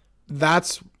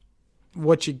that's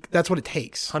what it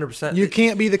takes. 100%. You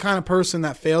can't be the kind of person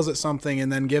that fails at something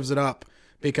and then gives it up.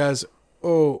 Because,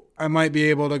 I might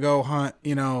be able to go hunt,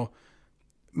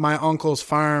 my uncle's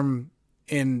farm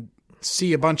and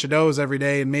see a bunch of does every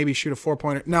day and maybe shoot a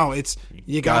 4-pointer. No, it's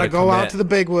you got to go out to the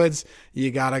big woods. You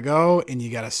got to go and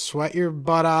you got to sweat your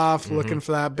butt off looking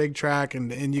for that big track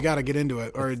and you got to get into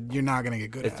it or you're not going to get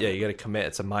good at it. Yeah, you got to commit.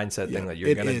 It's a mindset thing that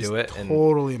you're going to do it.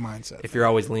 Totally a mindset. If you're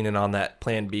always leaning on that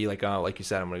plan B, like you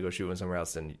said, I'm going to go shoot one somewhere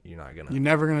else, then you're not going to. You're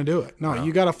never going to do it. No,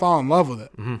 you got to fall in love with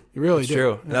it. Mm-hmm. You really do.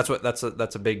 True. Yeah. And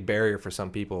that's a big barrier for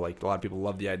some people. Like a lot of people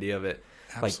love the idea of it.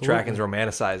 Absolutely. Like tracking's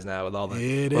romanticized now with all the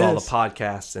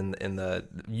podcasts and the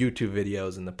YouTube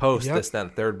videos and the posts, this, that,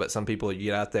 and third. But some people, you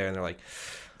get out there and they're like,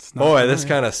 boy, this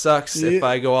kind of sucks. If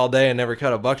I go all day and never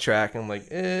cut a buck track, I'm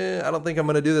like, I don't think I'm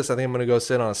going to do this. I think I'm going to go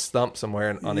sit on a stump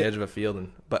somewhere on the edge of a field.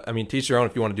 But I mean, teach your own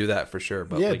if you want to do that for sure.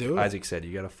 But like Izaak said,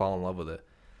 you got to fall in love with it.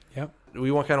 Yep. We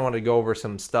kind of want to go over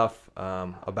some stuff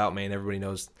about Maine. Everybody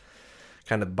knows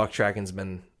kind of buck tracking's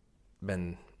been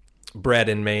bred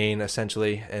in Maine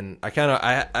essentially, and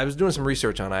I was doing some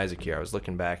research on Izaak here. I was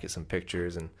looking back at some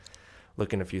pictures and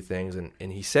looking at a few things, and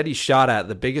he said he shot at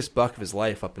the biggest buck of his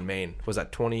life up in Maine. Was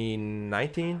that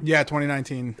 2019? Yeah,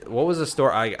 2019. What was the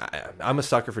story? I'm a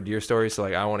sucker for deer stories, so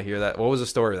I want to hear that. What was the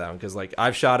story of that one? Because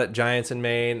I've shot at giants in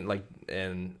Maine,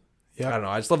 and I don't know.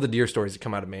 I just love the deer stories that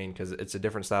come out of Maine because it's a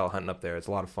different style of hunting up there. It's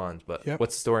a lot of fun. But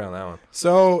what's the story on that one?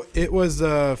 So it was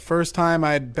the first time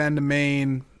I'd been to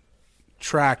Maine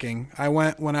tracking. I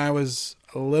went when I was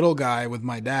a little guy with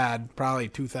my dad, probably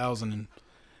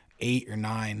 2008 or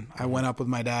 9. I went up with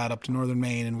my dad up to northern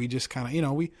Maine, and we just kind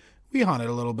of, we hunted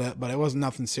a little bit, but it wasn't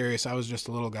nothing serious. I was just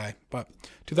a little guy. But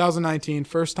 2019,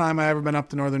 first time I ever been up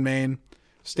to northern Maine,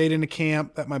 stayed in a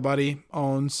camp that my buddy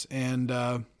owns,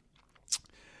 and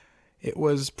it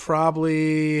was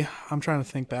probably, I'm trying to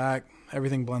think back.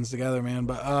 Everything blends together, man.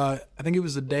 But I think it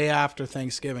was the day after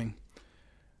Thanksgiving.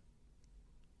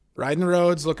 Riding the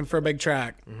roads, looking for a big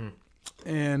track. Mm-hmm.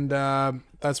 And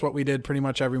that's what we did pretty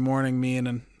much every morning, me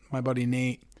and my buddy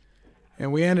Nate.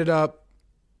 And we ended up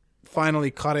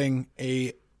finally cutting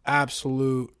a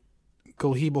absolute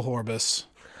Gulhebohorbus.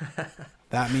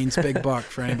 That means big buck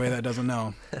for anybody that doesn't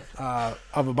know.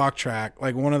 Of a buck track.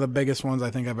 Like one of the biggest ones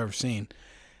I think I've ever seen.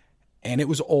 And it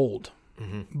was old.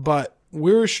 Mm-hmm. But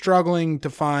we were struggling to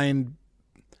find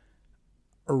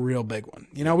a real big one.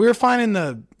 We were finding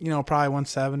the, probably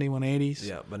 170, 180s.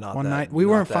 Yeah, but not 190. We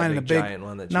weren't finding a big giant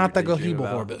one that not the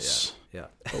Gulhebohorbus. Yeah.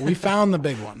 But we found the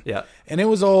big one. Yeah. And it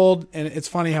was old, and it's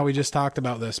funny how we just talked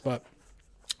about this, but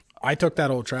I took that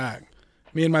old track.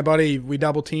 Me and my buddy, we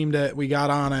double teamed it. We got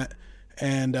on it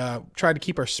and tried to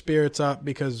keep our spirits up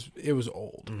because it was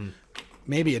old. Mm-hmm.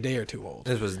 Maybe a day or two old.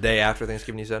 This was the day after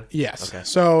Thanksgiving, you said? Yes. Okay.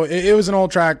 So it was an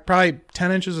old track, probably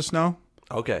 10 inches of snow.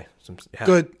 Okay.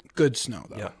 Good snow,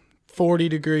 though. Yep. 40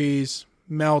 degrees,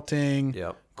 melting,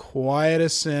 quiet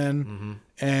as sin, mm-hmm.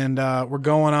 and we're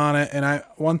going on it. And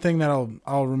one thing that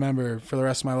I'll remember for the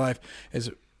rest of my life is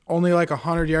only like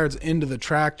 100 yards into the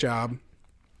track job,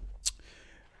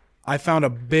 I found a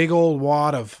big old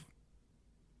wad of,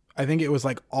 I think it was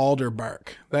like alder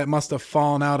bark that must have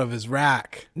fallen out of his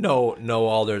rack. No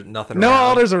alder, nothing. No around.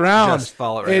 Alders around. Just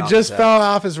fall it just fell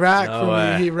off his rack no from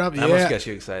way. when he rubbed. That must get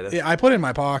you excited. Yeah, I put it in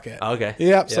my pocket. Okay.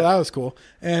 Yep. So that was cool,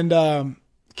 and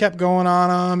kept going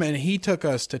on him. And he took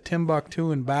us to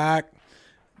Timbuktu and back.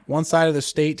 one side of the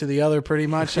state to the other pretty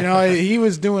much. He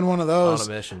was doing one of those.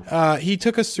 On a mission. He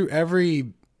took us through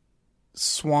every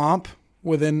swamp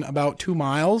within about 2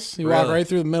 miles. He Really? walked right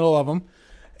through the middle of them.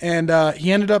 And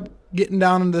he ended up getting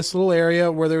down in this little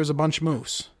area where there was a bunch of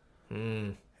moose.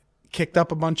 Kicked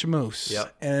up a bunch of moose.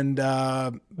 Yep. And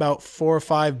about 4 or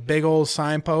 5 big old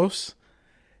signposts.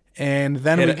 And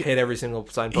then hit every single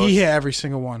signpost. He hit every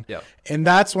single one. Yep. And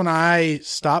that's when I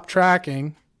stopped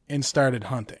tracking and started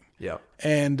hunting. Yep.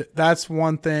 And that's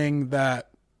one thing that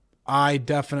I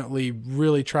definitely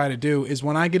really try to do is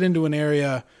when I get into an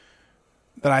area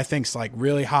that I think's like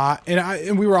really hot,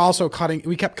 and we were also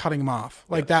we kept cutting them off.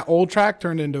 Like that old track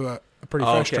turned into a pretty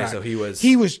fresh track. So he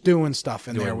was doing stuff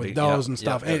in there with does and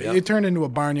stuff. It turned into a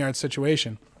barnyard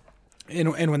situation.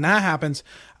 And when that happens,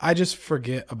 I just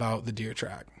forget about the deer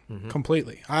track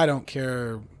completely. I don't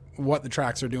care what the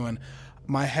tracks are doing.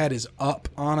 My head is up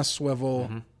on a swivel.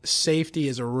 Safety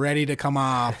is ready to come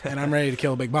off, and I'm ready to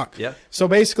kill a big buck. Yeah. So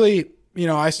basically,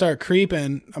 I start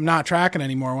creeping. I'm not tracking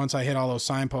anymore once I hit all those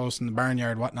signposts in the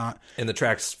barnyard, whatnot. And the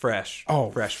track's fresh.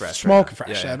 Oh, fresh. Smoking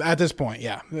fresh. Yeah. At this point,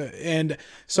 yeah. And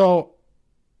so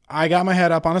I got my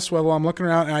head up on a swivel. I'm looking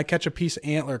around, and I catch a piece of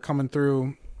antler coming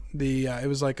through the, it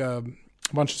was like a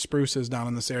bunch of spruces down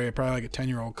in this area, probably like a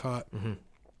 10-year-old cut.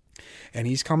 And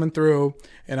he's coming through,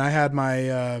 and I had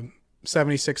my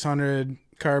 7600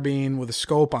 carbine with a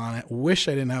scope on it. Wish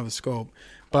I didn't have a scope,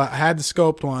 but I had the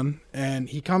scoped one, and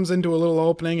he comes into a little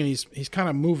opening, and he's kind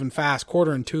of moving fast,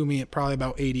 quartering to me at probably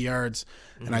about 80 yards,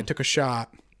 and I took a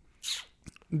shot.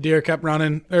 Deer kept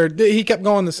running, or he kept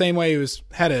going the same way he was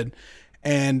headed,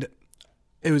 and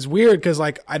it was weird because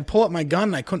like I'd pull up my gun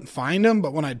and I couldn't find him,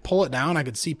 but when I'd pull it down, I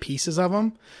could see pieces of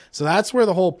him. So that's where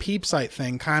the whole peep sight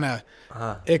thing kind of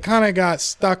got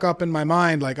stuck up in my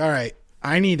mind. Like, all right,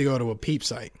 I need to go to a peep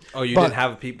site. Oh, you didn't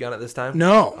have a peep gun at this time?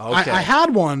 No, okay. I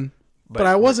had one, but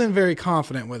I wasn't very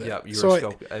confident with it. Yeah, you were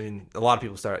scoping. I mean, a lot of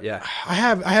people start. Yeah, I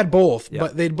had both,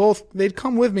 but they'd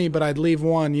come with me, but I'd leave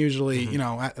one usually,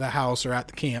 at the house or at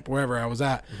the camp, wherever I was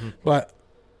at. But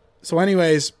so,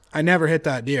 anyways, I never hit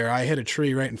that deer. I hit a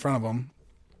tree right in front of him.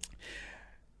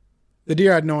 The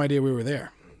deer had no idea we were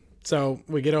there. So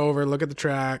we get over, look at the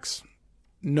tracks,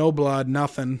 no blood,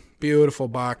 nothing. Beautiful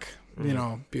buck.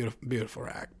 Beautiful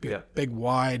rack. Big,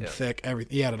 wide, thick,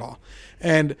 everything. He had it all.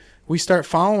 And we start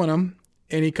following him,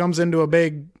 and he comes into a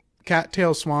big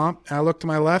cattail swamp. And I look to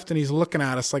my left, and he's looking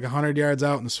at us like 100 yards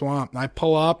out in the swamp. And I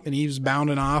pull up, and he was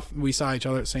bounding off. We saw each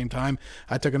other at the same time.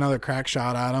 I took another crack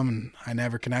shot at him, and I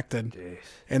never connected. Jeez.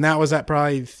 And that was at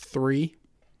probably 3.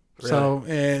 Really? So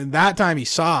and that time he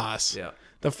saw us. Yeah.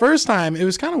 The first time, it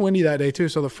was kind of windy that day, too.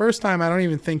 So the first time, I don't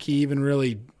even think he even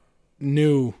really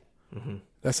knew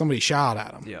that somebody shot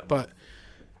at him. Yeah. But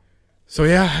so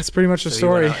yeah, that's pretty much the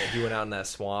story. He went out in that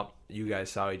swamp. You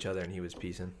guys saw each other, and he was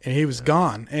piecing. And he was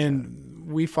gone. And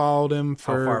we followed him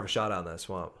for how far of a shot out in that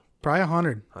swamp? Probably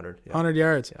 100. 100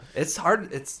 yards. Yeah. It's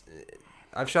hard.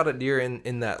 I've shot at deer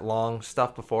in that long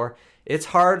stuff before. It's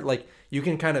hard. Like you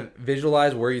can kind of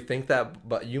visualize where you think that,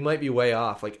 but you might be way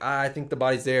off. Like I think the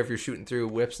body's there if you're shooting through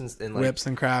whips and like, whips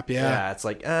and crap. Yeah. Yeah. It's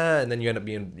like and then you end up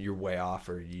being you're way off,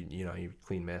 or you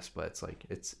clean miss. But it's like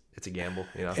it's a gamble.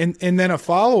 And then a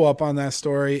follow up on that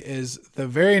story is the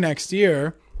very next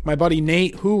year, my buddy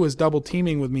Nate, who was double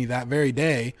teaming with me that very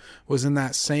day, was in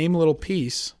that same little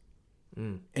piece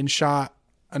and shot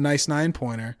a nice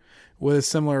 9-pointer with a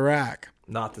similar rack.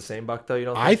 Not the same buck though. You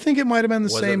don't think? I think it might have been the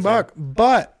same buck,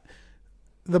 but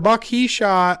the buck he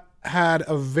shot had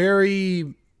a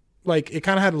very, like, it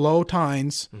kind of had low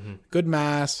tines, good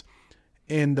mass,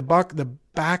 and the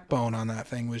backbone on that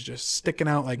thing was just sticking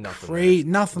out like crazy.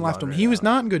 Nothing left him. He was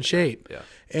not in good shape. Yeah.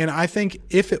 And I think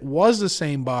if it was the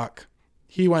same buck,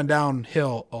 he went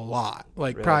downhill a lot,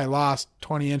 like probably lost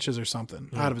 20 inches or something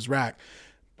out of his rack.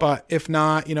 But if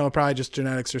not, probably just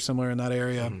genetics are similar in that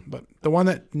area. But the one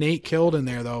that Nate killed in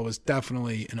there, though, was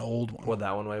definitely an old one. What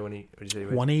that one weigh when he? What did you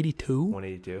say? 182.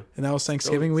 182. And that was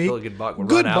Thanksgiving week. Still a good buck.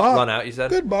 Good buck. Run out, you said?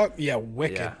 Good buck. Yeah,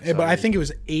 wicked. Yeah, but I think it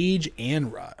was age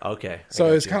and rut. Okay. So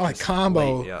it was kind of like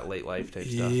combo. Late life type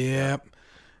stuff. Yep.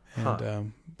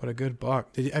 And but a good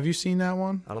buck. Have you seen that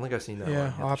one? I don't think I've seen that one.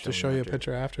 Yeah, I'll have to show you a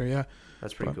picture after. Yeah.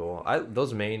 That's pretty cool.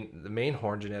 The main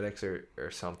horn genetics are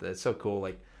something. It's so cool.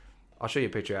 Like, I'll show you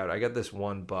a picture out. I got this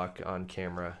one buck on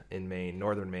camera in Maine,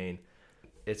 northern Maine.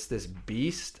 It's this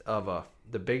beast of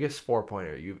the biggest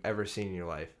 4-pointer you've ever seen in your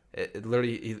life. It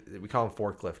literally, we call him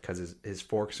forklift because his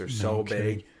forks are so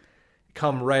big.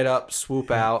 Come right up,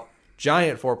 swoop out.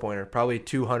 Giant 4-pointer, probably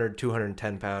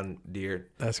 210 pound deer.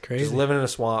 That's crazy. Just living in a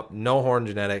swamp, no horn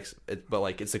genetics, but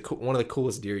like it's one of the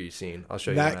coolest deer you've seen. I'll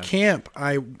show you that camp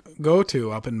I go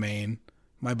to up in Maine.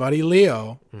 my buddy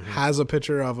Leo has a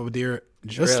picture of a deer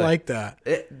just like that.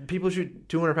 People shoot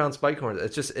 200-pound spike horns.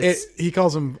 He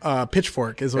calls them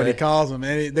pitchfork is what he calls them.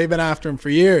 And they've been after him for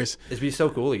years. It'd be so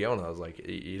cool to get one of those. Like,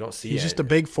 you don't see He's just a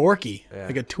big forky,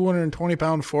 like a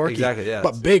 220-pound forky. Exactly, yeah.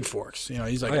 But big forks.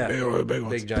 He's like a big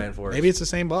big giant forks. Maybe it's the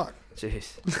same buck.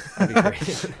 Jeez, that'd be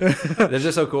crazy. They're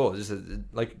just so cool. Just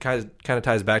like kind of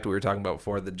ties back to what we were talking about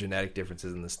before, the genetic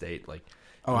differences in the state. Like,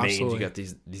 Maine, absolutely. you got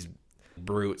these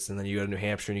brutes, and then you go to New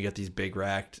Hampshire and you get these big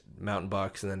racked mountain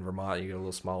bucks, and then Vermont you get a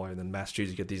little smaller, and then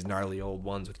Massachusetts you get these gnarly old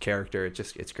ones with character.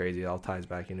 It's crazy. It all ties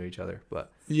back into each other.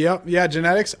 But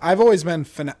genetics. I've always been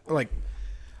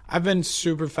I've been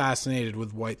super fascinated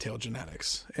with whitetail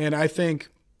genetics, and I think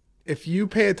if you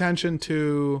pay attention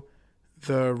to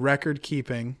the record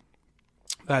keeping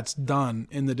that's done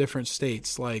in the different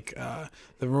states, like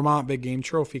the Vermont Big Game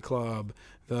Trophy Club,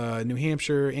 the New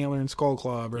Hampshire Antler and Skull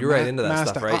Club. You're right into that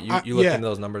stuff, right? You look into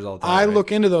those numbers all the time. I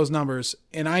look into those numbers,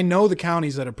 and I know the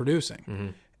counties that are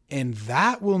producing, and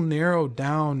that will narrow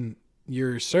down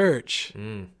your search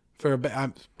for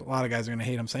a lot of guys are going to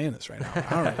hate I'm saying this right now.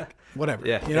 I don't know, whatever.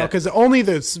 Because only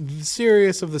the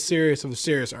serious of the serious of the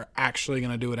serious are actually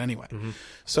going to do it anyway.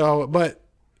 So, but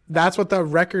that's what the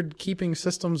record keeping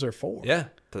systems are for.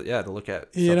 To look at.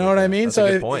 You know what I mean? That's so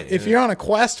a good point. If you're on a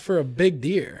quest for a big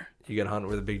deer, you got to hunt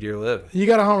where the big deer live. You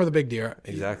got to hunt where the big deer.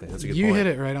 Exactly. That's a good point. You hit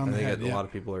it right on the head. A lot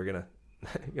of people are gonna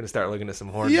start looking at some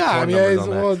horn. Numbers on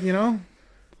that.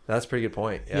 That's a pretty good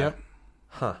point. Yeah. Yep.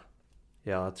 Huh.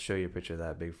 Yeah, I'll have to show you a picture of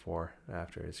that big 4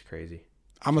 after. It's crazy.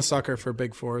 I'm a sucker for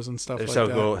big 4s and stuff. They're like so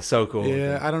that. cool. So cool.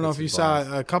 Yeah, I don't know if you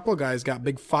saw a couple of guys got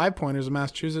big 5-pointers in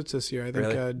Massachusetts this year. I think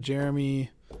really?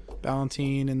 Jeremy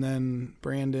Ballantine and then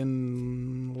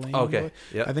Brandon Lane. Okay.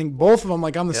 Yeah. I think both of them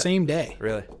on the same day.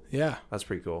 Really? Yeah. That's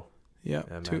pretty cool. Yeah.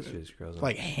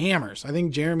 Like hammers. I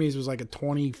think Jeremy's was like a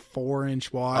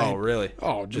 24-inch wide. Oh, really?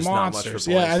 Oh, just monsters.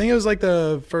 Not much for I think it was like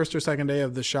the first or second day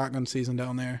of the shotgun season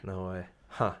down there. No way.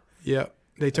 Huh. Yeah.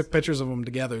 They took pictures of them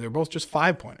together. They're both just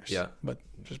 5-pointers. Yeah. But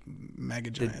just mega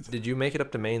giants. Did you make it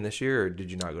up to Maine this year, or did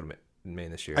you not go to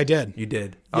Maine this year? I did. You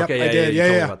did? Yep, okay, I did. You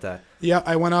told me yeah. about that. Yeah,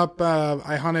 I went up.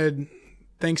 I hunted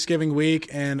Thanksgiving week,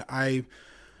 and I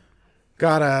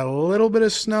got a little bit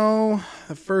of snow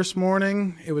the first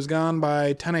morning. It was gone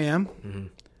by 10 a.m. Mm-hmm.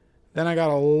 Then I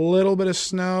got a little bit of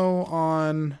snow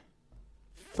on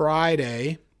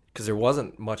Friday. Because there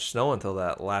wasn't much snow until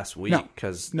that last week.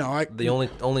 The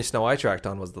only snow I tracked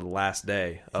on was the last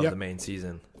day of the main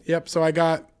season. Yep. So I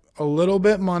got a little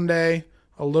bit Monday,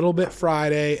 a little bit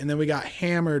Friday, and then we got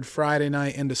hammered Friday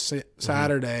night into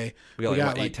Saturday. We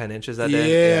got 8-10 inches that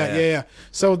day? Yeah.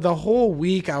 So the whole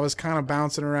week I was kind of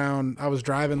bouncing around. I was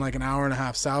driving like an hour and a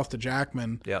half south to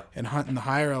Jackman and hunting the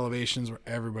higher elevations where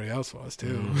everybody else was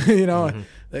too.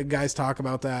 The guys talk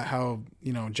about that, how,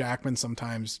 Jackman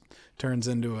sometimes turns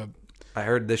into a... I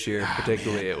heard this year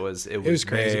particularly it was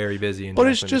crazy. Very busy. But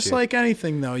it's just like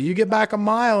anything, though. You get back a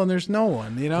mile and there's no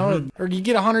one, or you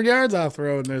get 100 yards off the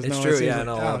road and there's no one. It's true, yeah. I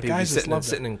know a lot of people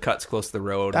sitting in cuts close to the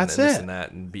road and this and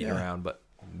that and beating around. But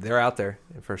they're out there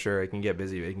for sure. It can get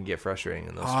busy. It can get frustrating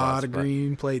in those spots. A lot of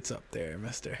green plates up there,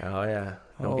 mister. Oh, yeah.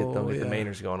 Don't get the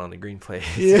Mainers going on the green plates.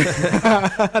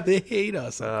 Yeah. They hate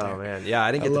us up there. Oh, man. Yeah,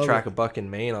 I didn't get to track a buck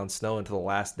in Maine on snow until the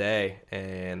last day.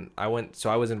 And I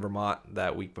was in Vermont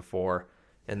that week before.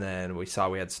 And then we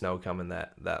had snow coming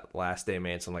that last day,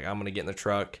 man. So I'm like, I'm going to get in the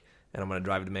truck and I'm going to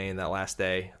drive to Maine that last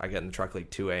day. I got in the truck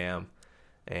like 2 a.m.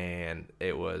 And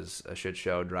it was a shit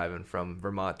show driving from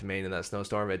Vermont to Maine in that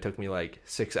snowstorm. It took me like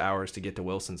 6 hours to get to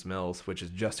Wilson's Mills, which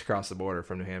is just across the border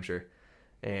from New Hampshire.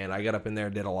 And I got up in there,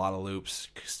 did a lot of loops,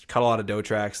 cut a lot of doe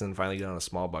tracks, and then finally got on a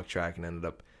small buck track and ended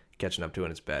up catching up to it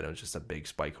in its bed. It was just a big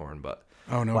spike horn. But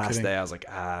last day I was like,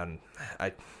 I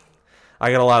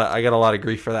got a lot of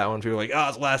grief for that one. People were like, "Oh,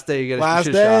 it's last day. You got to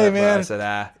shoot shot it." Man. But I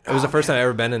said, It was the first time I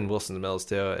ever been in Wilson's Mills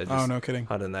too. No kidding.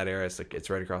 Hunted in that area. It's like it's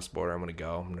right across the border. I'm gonna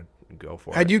go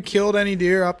for it. Had you killed any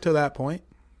deer up to that point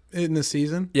in the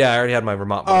season? Yeah, I already had my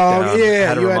Vermont buck down. Yeah,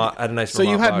 I had a nice. So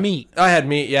Vermont you had buck. Meat. I had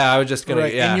meat. Yeah, I was just gonna.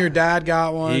 Right. Yeah, and your dad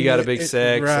got one. He got a big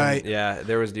 6. Right. And,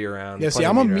 there was deer around. Yeah. See,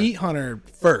 I'm a meat hunter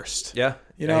first. Yeah.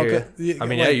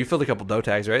 You filled a couple doe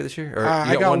tags, right, this year? Or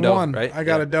I got one doe, right? I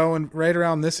got a doe right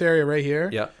around this area right here.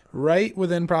 Yeah. Right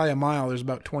within probably a mile, there's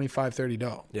about 25, 30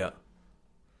 doe. Yeah.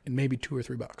 And maybe 2 or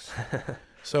 3 bucks.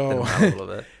 So a little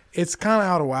bit. It's kind of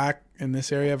out of whack in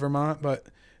this area of Vermont, but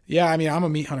yeah, I mean, I'm a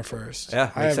meat hunter first.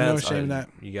 Yeah, I have no shame in that.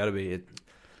 You got to be.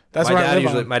 That's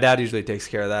my dad usually takes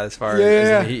care of that as far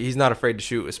as he's not afraid to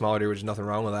shoot a smaller deer, which is nothing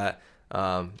wrong with that.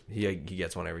 He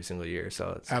gets one every single year,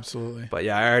 so it's, absolutely. But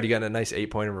yeah, I already got a nice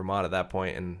 8-point in Vermont at that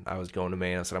point, and I was going to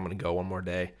Maine. I said I'm going to go one more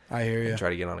day. I hear you. Try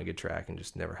to get on a good track, and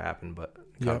just never happened. But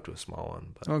caught up to a small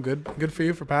one. But. Oh, good for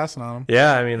you for passing on them.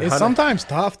 Yeah, I mean, it's sometimes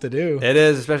tough to do. It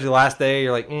is, especially last day.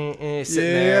 You're like sitting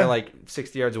there like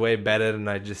 60 yards away, bedded, and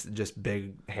I just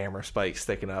big hammer spikes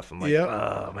sticking up. I'm like,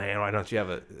 oh man, why don't you have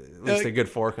at least a good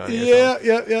fork on you?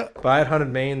 Yeah. But I had hunted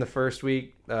Maine the first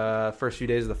week, first few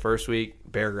days of the first week,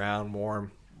 bare ground,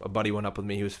 warm. A buddy went up with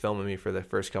me. He was filming me for the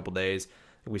first couple days.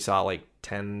 We saw like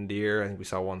 10 deer. I think we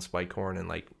saw one spike horn and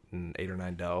like 8 or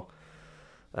 9 doe.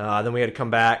 Then we had to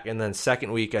come back, and then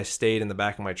second week I stayed in the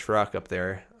back of my truck up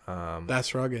there.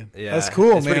 That's rugged. Yeah, that's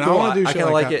cool, it's man. Cool. I want to do I shit kind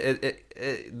of like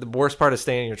it. The worst part of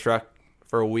staying in your truck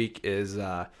for a week is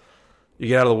you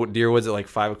get out of the deer woods at like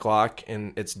 5 o'clock,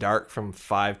 and it's dark from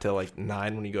 5 till like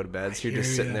 9 when you go to bed. So you're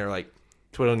just sitting there like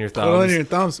twiddling your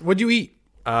thumbs. What'd you eat?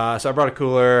 So I brought a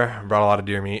cooler, brought a lot of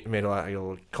deer meat, made a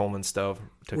little Coleman stove.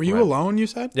 Were you alone, you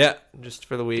said? Yeah, just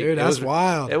for the week. Dude, that's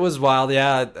wild. It was wild,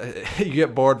 yeah. You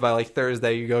get bored by like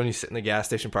Thursday, you go and you sit in the gas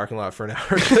station parking lot for an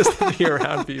hour just to be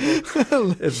around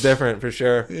people. It's different for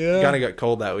sure. Yeah. Kind of got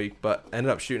cold that week, but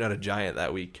ended up shooting at a giant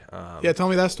that week. Yeah, tell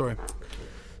me that story.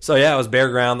 So yeah, it was bare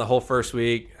ground the whole first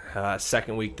week.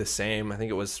 Second week the same. I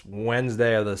think it was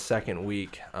Wednesday of the second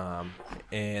week.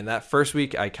 And that first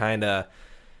week I kind of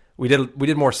we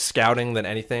did more scouting than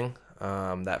anything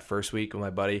that first week with my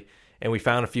buddy, and we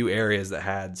found a few areas that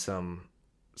had some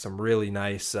really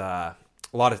nice a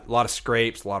lot of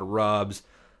scrapes, a lot of rubs,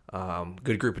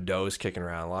 good group of does kicking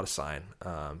around, a lot of sign.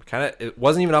 It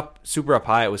wasn't even super up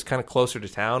high. It was kind of closer to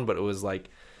town, but it was like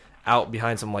out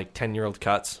behind some like 10-year-old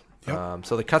cuts. Yep.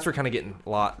 So the cuts were kind of getting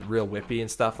real whippy and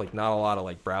stuff, like not a lot of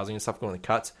like browsing and stuff going in the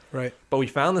cuts. Right. But we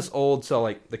found this so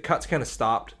like the cuts kind of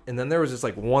stopped, and then there was just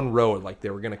like one road, like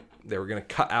they were gonna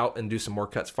cut out and do some more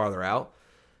cuts farther out,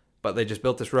 but they just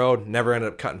built this road, never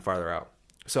ended up cutting farther out.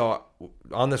 So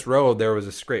on this road there was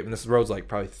a scrape, and this road's like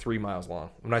probably 3 miles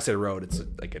long. When I say road, it's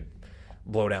like a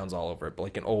blowdowns all over it, but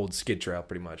like an old skid trail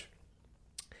pretty much.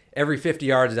 Every 50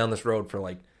 yards down this road for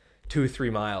like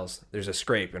 2-3 miles, there's a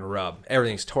scrape and a rub.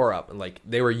 Everything's tore up, and like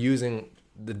they were using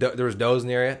there was does in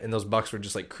the area, and those bucks were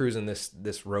just like cruising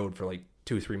this road for like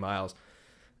 2-3 miles,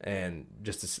 and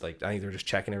just to, like I think they were just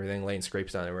checking everything, laying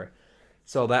scrapes down everywhere.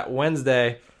 So that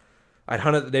Wednesday, I'd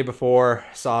hunted the day before,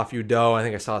 saw a few doe. I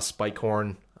think I saw a spike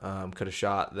horn, could have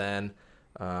shot then,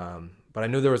 but I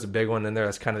knew there was a big one in there.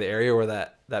 That's kind of the area where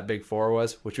that big 4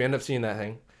 was, which we ended up seeing that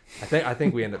thing. I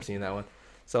think we ended up seeing that one.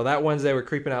 So that Wednesday, we're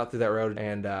creeping out through that road,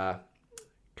 and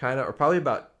or probably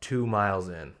about 2 miles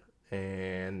in,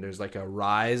 and there's like a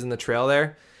rise in the trail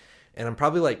there, and I'm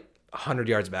probably like 100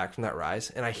 yards back from that rise,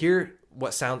 and I hear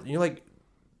what sounds, like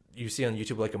you see on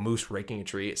YouTube, like a moose raking a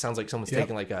tree. It sounds like someone's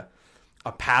taking like a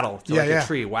paddle to a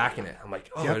tree, whacking it. I'm like,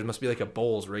 there must be like a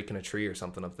bull's raking a tree or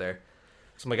something up there.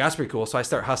 So I'm like, that's pretty cool. So I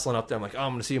start hustling up there. I'm like,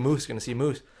 I'm gonna see a moose.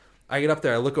 I get up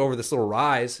there. I look over this little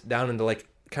rise down into like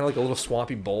kind of like a little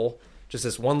swampy bowl. Just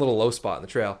this one little low spot in the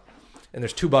trail, and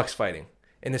there's 2 bucks fighting.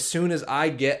 And as soon as I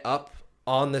get up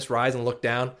on this rise and look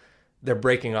down, they're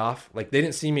breaking off. Like they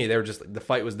didn't see me. They were just like, the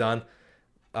fight was done.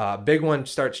 Big one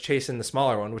starts chasing the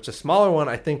smaller one, which the smaller one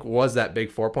I think was that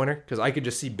big 4-pointer, because I could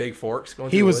just see big forks going.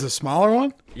 He was the smaller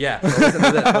one? Yeah.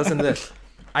 So listen to this.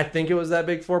 I think it was that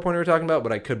big 4-pointer we're talking about,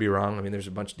 but I could be wrong. I mean, there's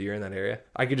a bunch of deer in that area.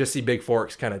 I could just see big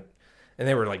forks kind of, and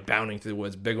they were like bounding through the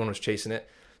woods. Big one was chasing it.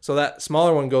 So that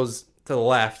smaller one goes to the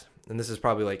left. And this is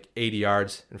probably like 80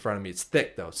 yards in front of me. It's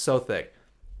thick, though. So thick.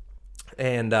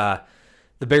 And the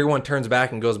bigger one turns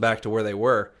back and goes back to where they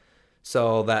were.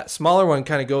 So that smaller one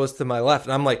kind of goes to my left.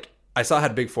 And I'm like, I saw it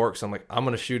had big forks. So I'm like, I'm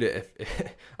going to shoot it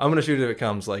if it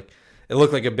comes. Like, it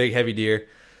looked like a big, heavy deer.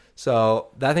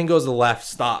 So that thing goes to the left,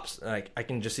 stops. And I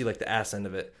can just see like the ass end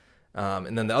of it.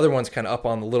 And then the other one's kind of up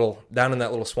on down in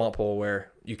that little swamp hole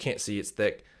where you can't see. It's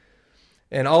thick.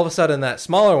 And all of a sudden, that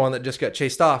smaller one that just got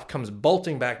chased off comes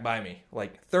bolting back by me,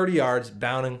 like 30 yards,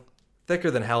 bounding,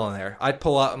 thicker than hell in there. I'd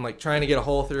pull up, I'm like trying to get a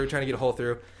hole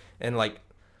through, and like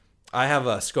I have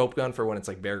a scope gun for when it's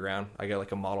like bare ground. I got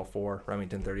like a Model 4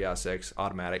 Remington 30-06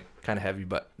 automatic, kind of heavy,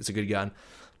 but it's a good gun.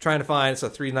 Trying to find, it's a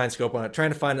 3.9 scope on it,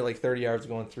 trying to find it like 30 yards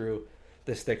going through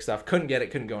this thick stuff. Couldn't get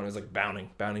it, couldn't go, and it was like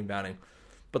bounding.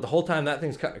 But the whole time that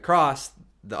thing's cutting across,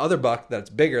 the other buck that's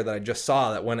bigger that I just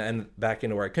saw that went back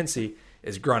into where I couldn't see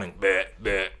is grunting. Bleh,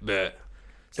 bleh, bleh.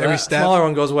 So every step, smaller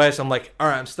one goes away, so I'm like, all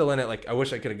right, I'm still in it. Like, I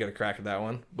wish I could have got a crack at that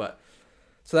one. But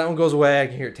so that one goes away. I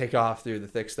can hear it take off through the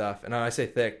thick stuff. And I say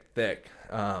thick.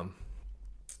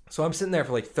 So I'm sitting there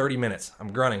for like 30 minutes.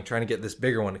 I'm grunting, trying to get this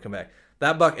bigger one to come back.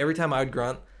 That buck, every time I would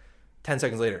grunt, 10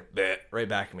 seconds later, bleh, right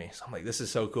back at me. So I'm like, this is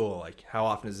so cool. Like, how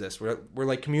often is this? We're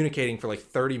like communicating for like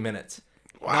 30 minutes.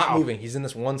 Wow. Not moving. He's in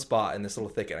this one spot in this little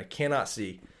thicket. I cannot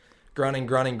see. Grunting.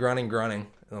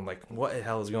 And I'm like, what the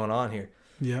hell is going on here?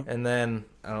 Yeah. And then,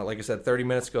 I don't know, like I said, 30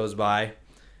 minutes goes by,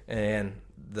 and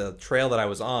the trail that I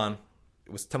was on,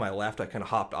 it was to my left. I kind of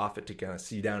hopped off it to kind of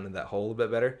see down in that hole a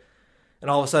bit better. And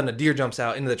all of a sudden, a deer jumps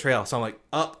out into the trail. So I'm like,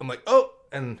 up. I'm like, oh,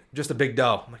 and just a big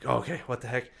doe. I'm like, oh, okay, what the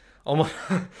heck? Almost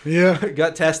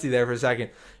got testy there for a second.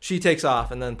 She takes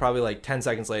off, and then probably like 10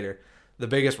 seconds later, the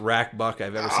biggest rack buck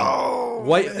I've ever seen.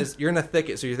 White is, you're in a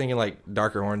thicket, so you're thinking like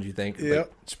darker orange, you think,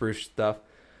 like spruce stuff.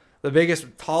 The biggest,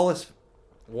 tallest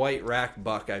white rack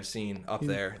buck I've seen up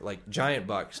there, like giant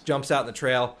bucks, jumps out in the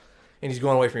trail, and he's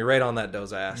going away from me right on that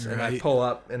doe's ass. Right. And I pull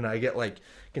up, and I get like,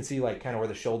 can see like kind of where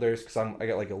the shoulders, because I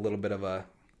got like a little bit of a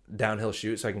downhill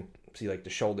shoot, so I can see like the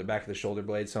shoulder, back of the shoulder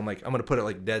blade. So I'm like, I'm going to put it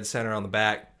like dead center on the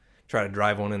back. Try to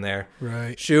drive one in there.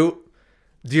 Right. Shoot.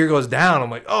 Deer goes down. I'm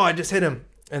like, oh, I just hit him.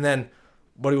 And then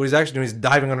what he's actually doing is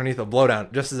diving underneath a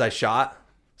blowdown just as I shot.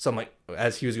 So I'm like,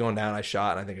 as he was going down, I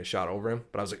shot. And I think I shot over him.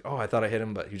 But I was like, oh, I thought I hit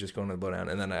him, but he was just going to the blowdown.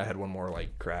 And then I had one more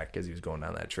like crack as he was going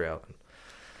down that trail.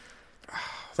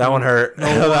 That one hurt.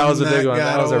 That was a big one.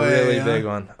 That was a really big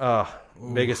one. Oh,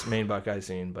 biggest main buck I've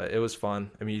seen. But it was fun.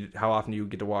 I mean, how often do you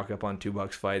get to walk up on two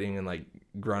bucks fighting and like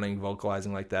grunting,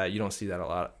 vocalizing like that? You don't see that a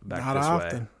lot back Not this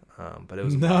often. way. But it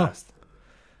was a blast.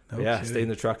 Stayed in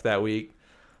the truck that week,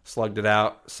 slugged it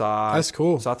out. That's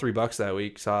cool. Saw $3 that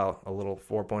week. Saw a little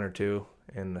 4-pointer too,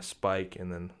 and a spike,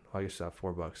 and then I guess I saw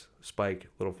 $4. Spike,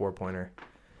 little 4-pointer,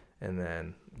 and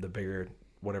then the bigger,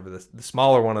 whatever the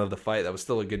smaller one of the fight that was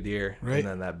still a good deer, right. And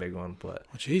then that big one. But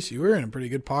jeez, you were in a pretty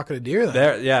good pocket of deer then.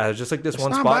 There, it was just like this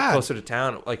one spot closer to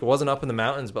town. Like it wasn't up in the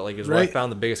mountains, but like it was where I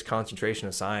found the biggest concentration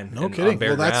of sign. No kidding. On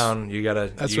bare ground, you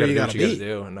gotta that's do what you what gotta you gotta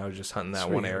do. And I was just hunting that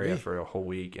one area for a whole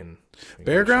week. And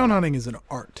bare ground hunting is an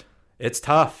art. It's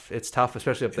tough. It's tough,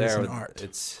 especially up there. It's an art.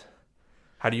 It's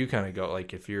how do you kind of go?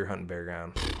 Like if you're hunting bare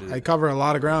ground, I cover a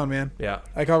lot of ground, man. Yeah,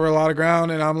 I cover a lot of ground,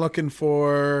 and I'm looking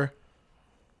for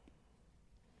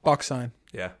buck sign.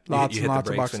 Yeah, lots you and hit lots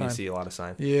the of brakes buck when sign. you see a lot of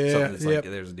sign. Yeah, something that's like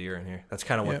there's a deer in here. That's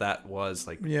kind of what that was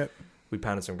like. Yep. We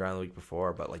pounded some ground the week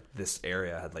before, but like this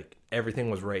area had like everything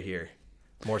was right here.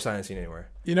 More sign than seen anywhere.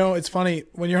 You know, it's funny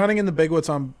when you're hunting in the big woods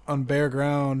on bare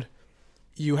ground.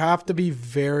 You have to be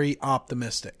very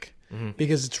optimistic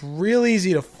because it's real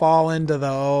easy to fall into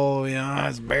the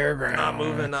it's bare ground.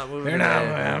 Not moving.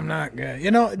 I'm not good.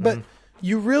 You know, but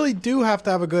you really do have to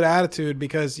have a good attitude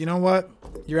because you know what?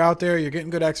 You're out there, you're getting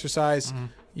good exercise,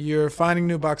 you're finding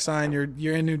new buck sign,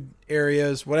 you're in new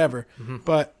areas, whatever.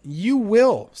 But you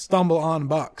will stumble on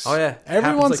bucks. Oh yeah,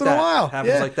 every once in a while.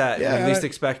 Happens like that. Yeah, You at least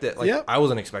expect it. Like I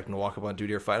wasn't expecting to walk up on two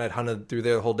deer fight. I'd hunted through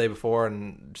there the whole day before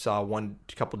and saw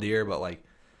couple deer, but like,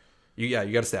 you got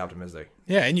to stay optimistic.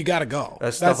 Yeah, and you got to go.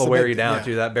 That stuff will wear you down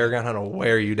too. That bare ground hunt will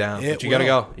wear you down. But you got to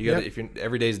go. You got if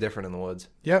every day's different in the woods.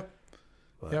 Yep.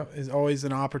 Yep, it's always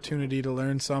an opportunity to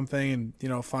learn something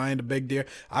and, find a big deer.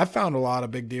 I've found a lot of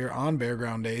big deer on bare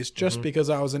ground days just because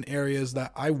I was in areas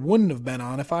that I wouldn't have been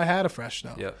on if I had a fresh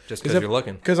snow. Yeah, just because you're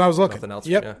looking. Because I was looking. Nothing else.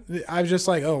 Yep. Yeah. I was just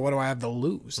like, what do I have to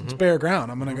lose? It's bare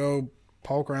ground. I'm going to go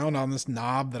poke around on this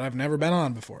knob that I've never been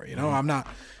on before. I'm not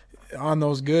on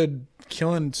those good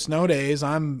killing snow days.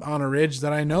 I'm on a ridge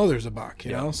that I know there's a buck,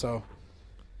 you know, so.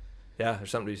 Yeah,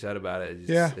 there's something to be said about it.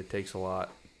 It takes a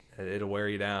lot. It'll wear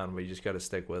you down, but you just got to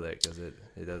stick with it because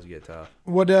it does get tough.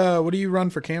 What do you run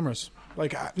for cameras?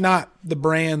 Like not the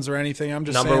brands or anything. I'm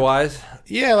just number wise.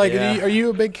 Yeah, are you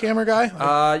a big camera guy?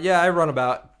 I run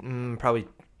about probably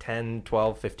 10,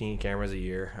 12, 15 cameras a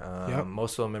year.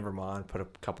 Most of them in Vermont. Put a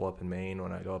couple up in Maine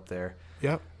when I go up there.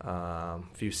 Yep. A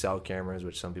few cell cameras,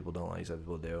 which some people don't like, some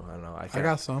people do. I don't know. I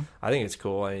got some. I think it's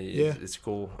cool. It's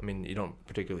cool. I mean, you don't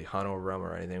particularly hunt over them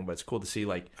or anything, but it's cool to see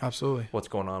absolutely what's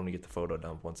going on when you get the photo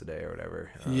dump once a day or whatever.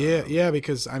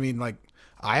 Because I mean,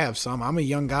 I have some. I'm a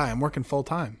young guy. I'm working full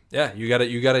time. Yeah, you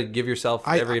gotta give yourself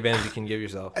every advantage you can give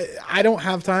yourself. I don't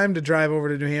have time to drive over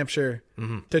to New Hampshire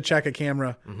to check a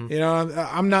camera.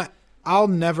 I'm not. I'll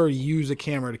never use a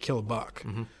camera to kill a buck.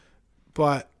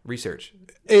 But research.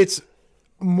 It's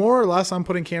more or less I'm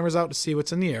putting cameras out to see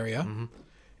what's in the area.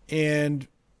 And,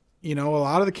 a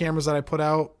lot of the cameras that I put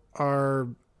out are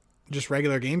just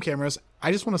regular game cameras.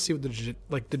 I just want to see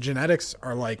what the genetics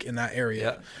are like in that area.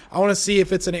 Yeah. I want to see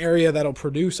if it's an area that'll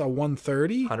produce a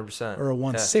 130 100% or a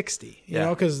 160, you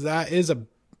know, because that is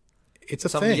it's a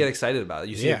something thing. to get excited about.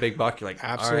 You see a big buck, you're like,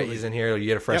 absolutely. All right, he's in here. You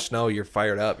get a fresh snow, you're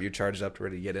fired up, you're charged up to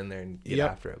ready to get in there and get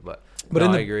after it. But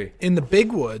I agree. In the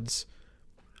big woods,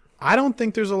 I don't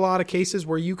think there's a lot of cases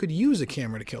where you could use a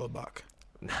camera to kill a buck.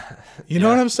 You know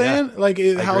what I'm saying?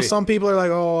 Yeah. How some people are like,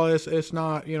 oh, it's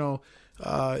not,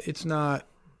 it's not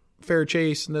fair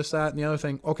chase and this, that, and the other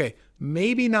thing. Okay,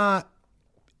 maybe not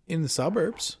in the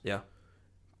suburbs. Yeah.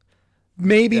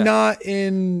 maybe not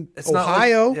in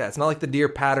Ohio. It's not like the deer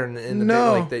pattern in the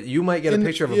No. like that. You might get a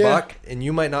picture of a buck, and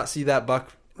you might not see that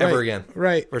buck ever again.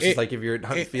 Right. Versus like if you're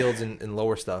hunting fields and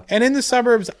lower stuff. And in the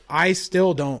suburbs, I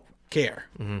still don't care.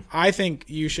 I think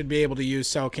you should be able to use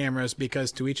cell cameras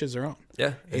because to each his their own.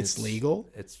 Yeah, it's legal,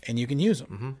 and you can use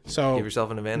them. So give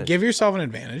yourself an advantage. Give yourself an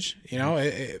advantage. You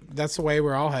know, that's the way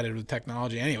we're all headed with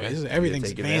technology. Anyways,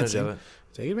 everything's advancing.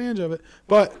 Take advantage of it.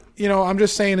 But you know, I'm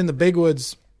just saying, in the big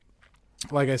woods,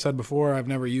 like I said before, I've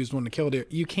never used one to kill deer.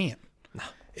 You can't.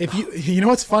 If you know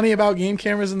what's funny about game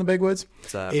cameras in the big woods?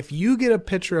 If you get a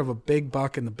picture of a big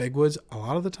buck in the big woods, a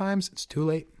lot of the times it's too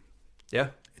late. Yeah,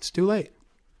 it's too late.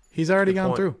 He's already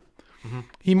gone through.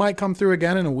 He might come through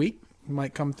again in a week. He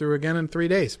might come through again in 3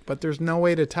 days, but there's no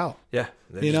way to tell. Yeah,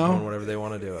 they're just doing whatever they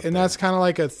want to do. And that's kind of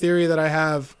like a theory that I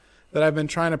have that I've been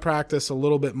trying to practice a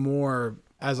little bit more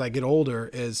as I get older,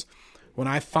 is when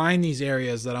I find these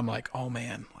areas that I'm like, oh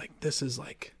man, like this is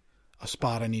like a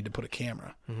spot I need to put a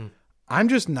camera. I'm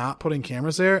just not putting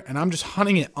cameras there, and I'm just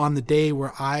hunting it on the day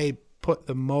where I put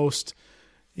the most,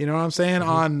 you know what I'm saying,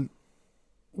 on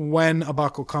when a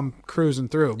buck will come cruising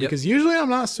through. Because usually I'm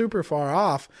not super far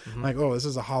off. Like, oh, this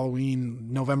is a Halloween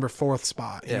November 4th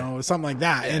spot, you know, something like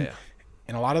that. And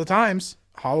a lot of the times,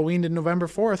 Halloween to November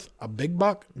 4th, a big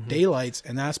buck daylights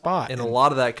in that spot. And a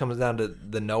lot of that comes down to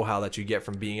the know-how that you get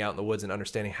from being out in the woods and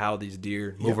understanding how these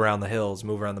deer move around the hills,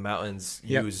 move around the mountains,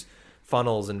 use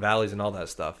funnels and valleys and all that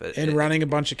stuff. And running a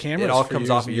bunch of cameras. It all comes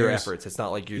off of your efforts. It's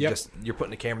not like you're you're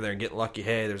putting a camera there and getting lucky.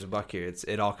 Hey, there's a buck here.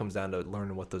 It all comes down to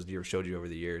learning what those deer showed you over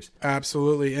the years.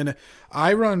 Absolutely. And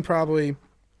I run probably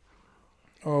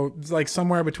like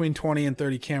somewhere between 20 and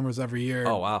 30 cameras every year.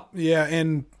 Oh wow. Yeah,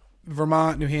 in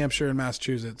Vermont, New Hampshire, and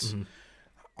Massachusetts.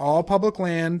 All public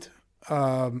land.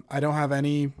 I don't have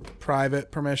any private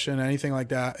permission, anything like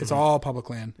that. It's all public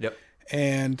land. Yep.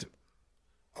 And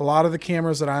a lot of the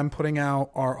cameras that I'm putting out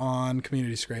are on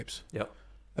community scrapes. Yep.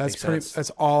 That's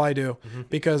all I do,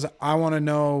 because I want to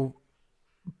know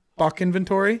buck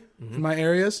inventory in my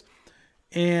areas,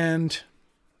 and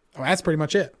that's pretty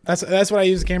much it. That's what I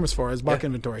use the cameras for, is buck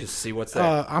inventory. Just see what's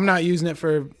there. I'm not using it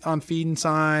on feed and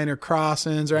sign or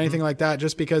crossings or anything like that,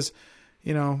 just because,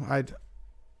 you know, I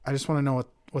just want to know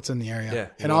what's in the area. Yeah,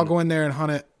 and I'll go in there and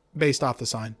hunt it based off the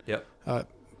sign. Yep.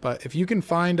 But if you can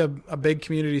find a big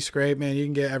community scrape, man, you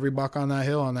can get every buck on that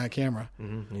hill on that camera.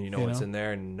 And you know what's in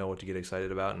there, and know what to get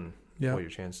excited about, and what your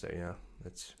chance there. Yeah,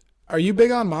 that's. Are you big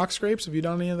on mock scrapes? Have you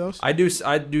done any of those? I do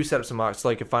set up some mocks.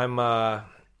 Like if I'm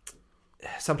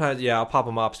sometimes I'll pop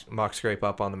a mock scrape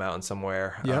up on the mountain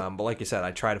somewhere. But like you said,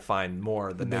 I try to find more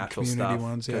of the natural stuff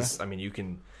ones. Because I mean, you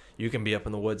can be up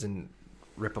in the woods and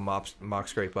rip a mock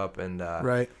scrape up, and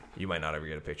you might not ever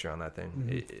get a picture on that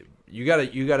thing. You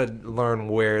gotta learn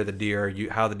where the deer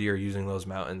how the deer are using those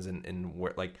mountains, and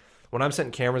where, like when I'm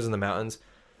setting cameras in the mountains,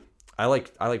 I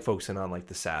like focusing on like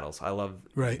the saddles. I love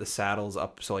the saddles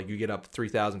up. So like you get up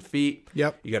 3,000 feet.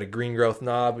 Yep. You got a green growth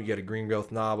knob. You got a green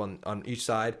growth knob on each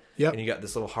side. Yep. And you got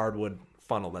this little hardwood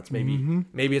funnel that's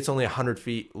maybe it's only 100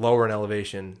 feet lower in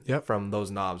elevation from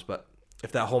those knobs, but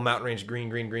if that whole mountain range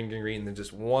green, then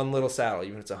just one little saddle,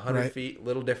 even if it's 100 feet,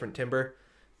 little different timber,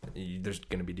 there's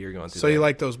going to be deer going through. So you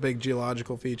like those big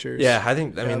geological features? Yeah, I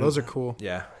mean those are cool.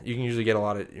 Yeah, you can usually get a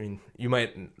lot of. I mean, you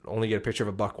might only get a picture of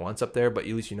a buck once up there, but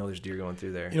at least you know there's deer going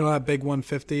through there. You know that big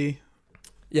 150?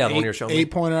 Yeah, the one you're showing me.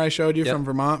 8-pointer I showed you from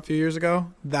Vermont a few years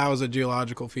ago. That was a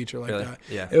geological feature like that.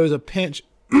 Yeah, it was a pinch.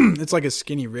 It's like a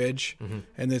skinny ridge,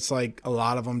 and it's like a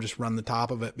lot of them just run the top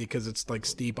of it because it's like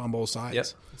steep on both sides. Yep,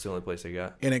 it's the only place they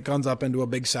got. And it comes up into a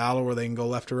big saddle where they can go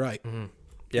left or right.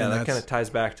 Yeah, and that kind of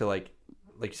ties back to like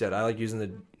you said, I like using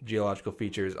the geological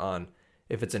features on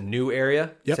if it's a new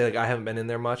area. Say like I haven't been in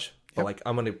there much, but like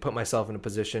I'm going to put myself in a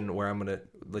position where I'm going to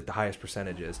like the highest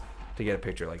percentages to get a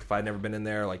picture. Like if I've never been in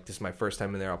there, like this is my first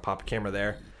time in there, I'll pop a camera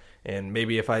there. And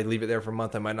maybe if I leave it there for a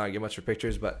month, I might not get much for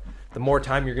pictures. But the more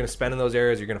time you're going to spend in those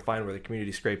areas, you're going to find where the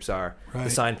community scrapes are, the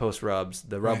signpost rubs,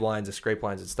 the rub lines, the scrape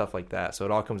lines, and stuff like that. So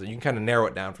it all comes. You can kind of narrow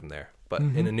it down from there. But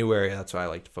in a new area, that's what I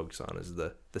like to focus on is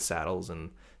the saddles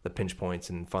and the pinch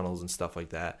points and funnels and stuff like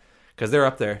that, because they're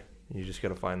up there. You just got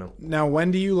to find them. Now,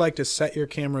 when do you like to set your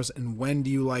cameras, and when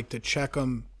do you like to check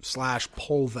them /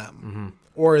 pull them,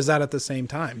 or is that at the same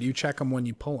time? Do you check them when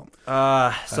you pull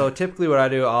them? So typically, what I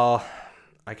do,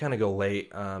 I kind of go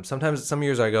late. Sometimes some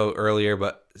years I go earlier,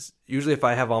 but usually if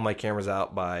I have all my cameras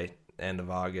out by end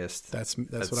of August, that's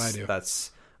what I do.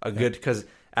 That's a good, because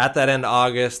at that end of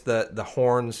August, the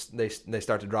horns they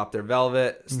start to drop their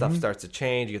velvet. Stuff starts to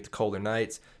change. You get the colder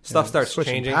nights. Stuff starts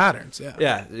changing. Patterns.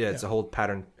 Yeah. It's a whole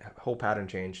pattern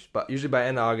change. But usually by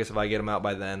end of August, if I get them out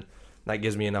by then, That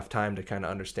gives me enough time to kind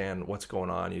of understand what's going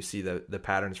on. You see the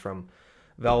patterns from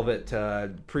velvet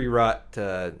to pre-rut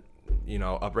to,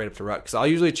 right up to rut. Because I'll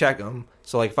usually check them.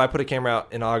 So, like, if I put a camera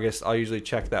out in August, I'll usually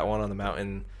check that one on the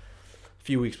mountain a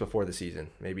few weeks before the season.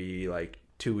 Maybe, like,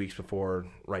 2 weeks before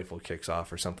rifle kicks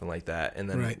off or something like that. And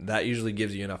then that usually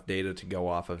gives you enough data to go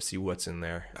off of, see what's in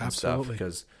there and stuff.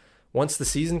 Because once the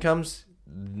season comes,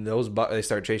 they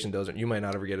start chasing those, and you might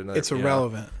not ever get another. It's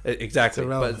irrelevant. Exactly. It's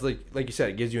irrelevant. But it's like you said,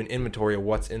 it gives you an inventory of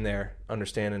what's in there,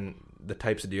 understanding the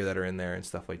types of deer that are in there and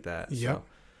stuff like that. Yep. So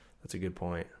that's a good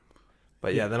point.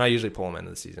 But yeah, then I usually pull them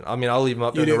into the season. I mean, I'll leave them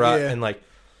up in the rut, and like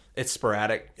it's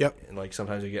sporadic. Yep. And like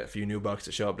sometimes you get a few new bucks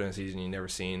that show up during the season you've never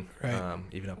seen,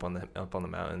 even up on the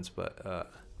mountains. But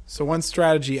so one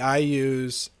strategy I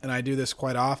use, and I do this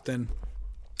quite often,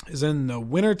 is in the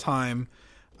wintertime,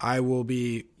 I will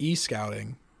be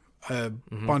e-scouting a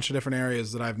bunch of different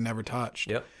areas that I've never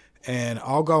touched. Yep. And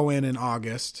I'll go in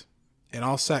August, and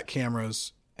I'll set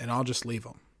cameras, and I'll just leave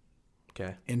them.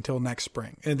 Okay. Until next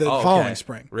spring, and the following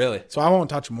spring. Really? So I won't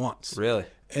touch them once. Really?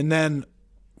 And then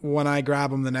when I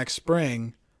grab them the next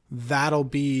spring, that'll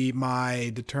be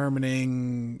my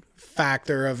determining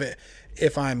factor of it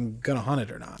if I'm gonna hunt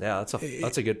it or not. Yeah,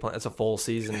 that's a good plan. That's a full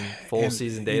season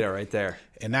data right there.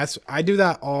 And I do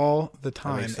that all the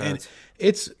time, and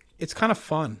it's kind of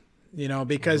fun,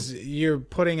 because you're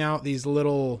putting out these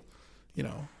little,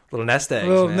 little nest eggs.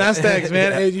 Nest eggs,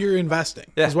 man. You're investing.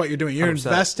 Yeah. Is what you're doing. You're 100%.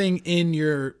 Investing in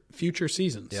your future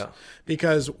seasons. Yeah.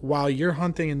 Because while you're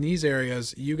hunting in these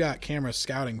areas, you got cameras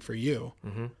scouting for you.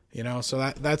 Mm-hmm. So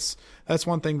that's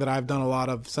one thing that I've done a lot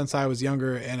of since I was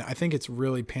younger, and I think it's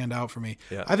really panned out for me.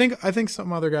 Yeah. I think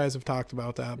some other guys have talked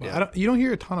about that, but you don't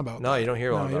hear a ton about that. No, you don't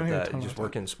hear a lot about that. You're just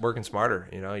working smarter.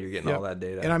 You're getting all that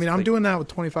data. And I mean, I'm doing that with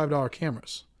 $25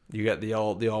 cameras. You got the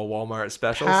old Walmart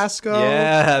specials. Pasco.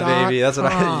 Yeah, baby. That's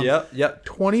what Yep.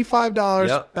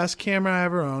 $25, best camera I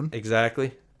ever owned.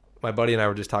 Exactly. My buddy and I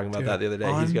were just talking about that the other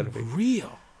day. He's got a big.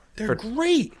 Real. They're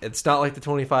great. It's not like the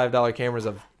 $25 cameras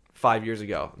of 5 years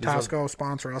ago. Pasco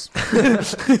sponsor us.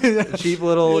 Cheap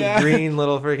little green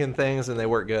little freaking things, and they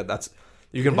work good.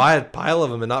 You can buy a pile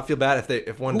of them and not feel bad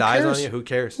if one dies on you. Who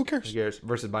cares? Who cares?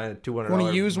 Versus buying a $200. Want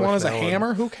to use one as a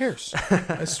hammer? Who cares?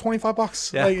 It's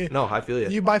 $25. Yeah. No, I feel you.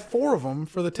 You buy 4 of them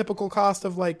for the typical cost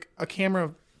of like a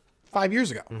camera 5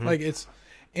 years ago. Mm-hmm.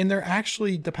 And they're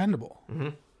actually dependable. Mm-hmm.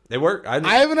 They work. I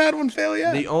haven't had one fail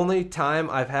yet. The only time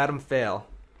I've had them fail,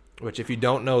 which if you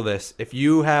don't know this, if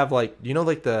you have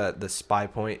the Spy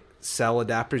Point cell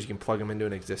adapters, you can plug them into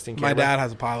an existing camera. My dad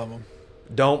has a pile of them.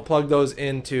 Don't plug those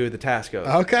into the Tascos.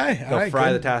 Okay. They'll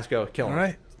fry the Tasco, kill them. All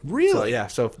right. Really?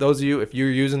 So if those of you, if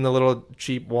you're using the little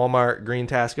cheap Walmart green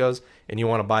Tascos and you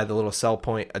want to buy the little cell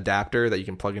point adapter that you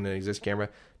can plug into an existing camera,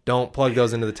 don't plug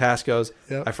those into the Tascos.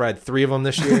 Yep. I fried 3 of them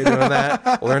this year doing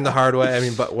that. Learned the hard way. I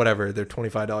mean, but whatever. They're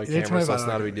 $25 cameras, so it's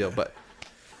not a big deal. But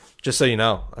just so you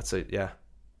know,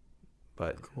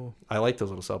 But cool. I like those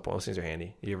little cell points. Those things are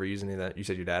handy. You ever use any of that? You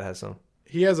said your dad has some.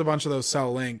 He has a bunch of those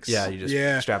cell links. Yeah, you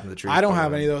just strap them to the tree. I don't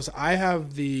have any of those. I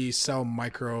have the cell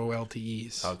micro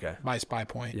LTEs. Okay. By Spy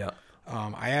Point. Yeah.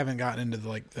 I haven't gotten into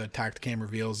the Tacticam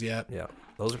reveals yet. Yeah.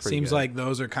 Those are pretty Seems good. like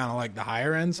those are kind of like the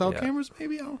higher end cell cameras,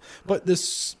 maybe. But the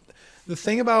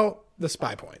thing about the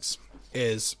Spy Points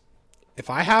is if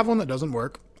I have one that doesn't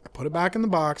work, I put it back in the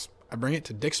box. I bring it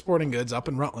to Dick's Sporting Goods up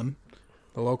in Rutland,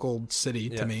 the local city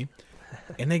to me,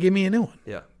 and they give me a new one.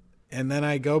 Yeah. And then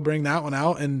I go bring that one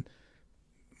out and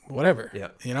whatever. Yeah.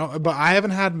 But I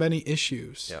haven't had many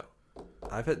issues. Yeah.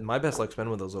 I've had my best luck's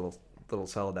been with those little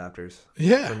cell adapters.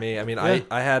 Yeah. For me, I mean, I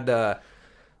had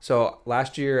so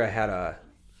last year I had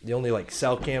the only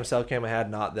cell cam I had,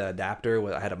 not the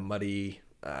adapter. I had a Muddy.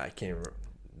 I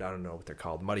don't know what they're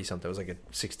called. Muddy something. It was like a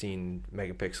 16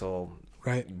 megapixel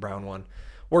brown one.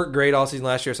 Worked great all season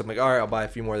last year. So I'm like, all right, I'll buy a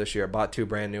few more this year. I bought 2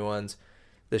 brand new ones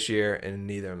this year,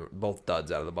 and both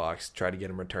duds out of the box. Tried to get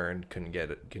them returned, couldn't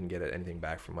get anything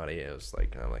back from Muddy. It was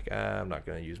like I'm not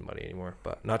going to use Muddy anymore.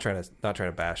 But not trying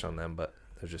to bash on them, but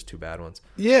there's just 2 bad ones.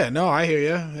 Yeah, no, I hear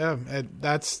you. Yeah,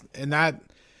 that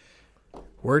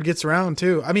word gets around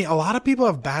too. I mean, a lot of people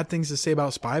have bad things to say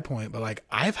about Spy Point, but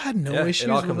I've had no issues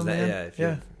with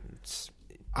them.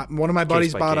 One of my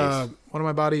buddies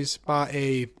bought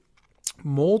a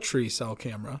Moultrie cell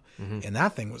camera, and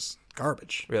that thing was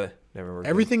garbage. Really? Never worked.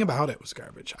 Everything about it was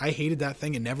garbage. I hated that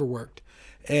thing. It never worked.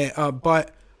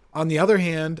 But on the other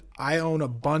hand, I own a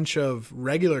bunch of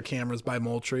regular cameras by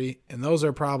Moultrie, and those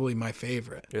are probably my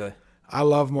favorite. Really? I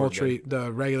love Moultrie,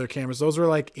 the regular cameras. Those are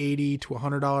like $80 to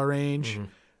 $100 range.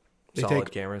 Mm-hmm.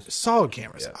 Solid cameras. Solid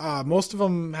cameras. Yeah. Most of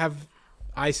them have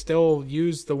I still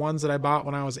use the ones that I bought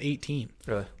when I was 18,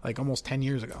 Really? like almost 10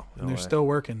 years ago, and No they're way. still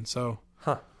working. So,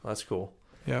 Huh. That's cool.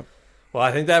 yep. Well,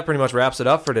 I think that pretty much wraps it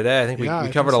up for today. I think we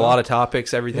covered a lot of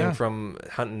topics, everything from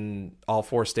hunting all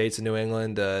 4 states in New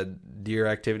England, deer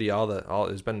activity, all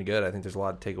it's been good. I think there's a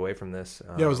lot to take away from this.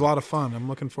 Yeah, it was a lot of fun. I'm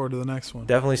looking forward to the next one.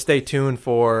 Definitely stay tuned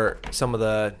for some of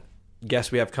the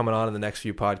guests we have coming on in the next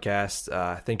few podcasts.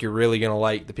 I think you're really going to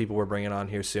like the people we're bringing on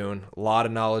here soon. A lot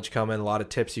of knowledge coming, a lot of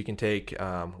tips you can take,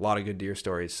 a lot of good deer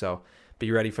stories. So be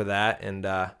ready for that, and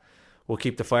we'll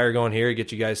keep the fire going here,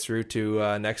 get you guys through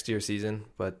to next year's season.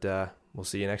 But we'll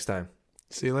see you next time.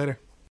 See you later.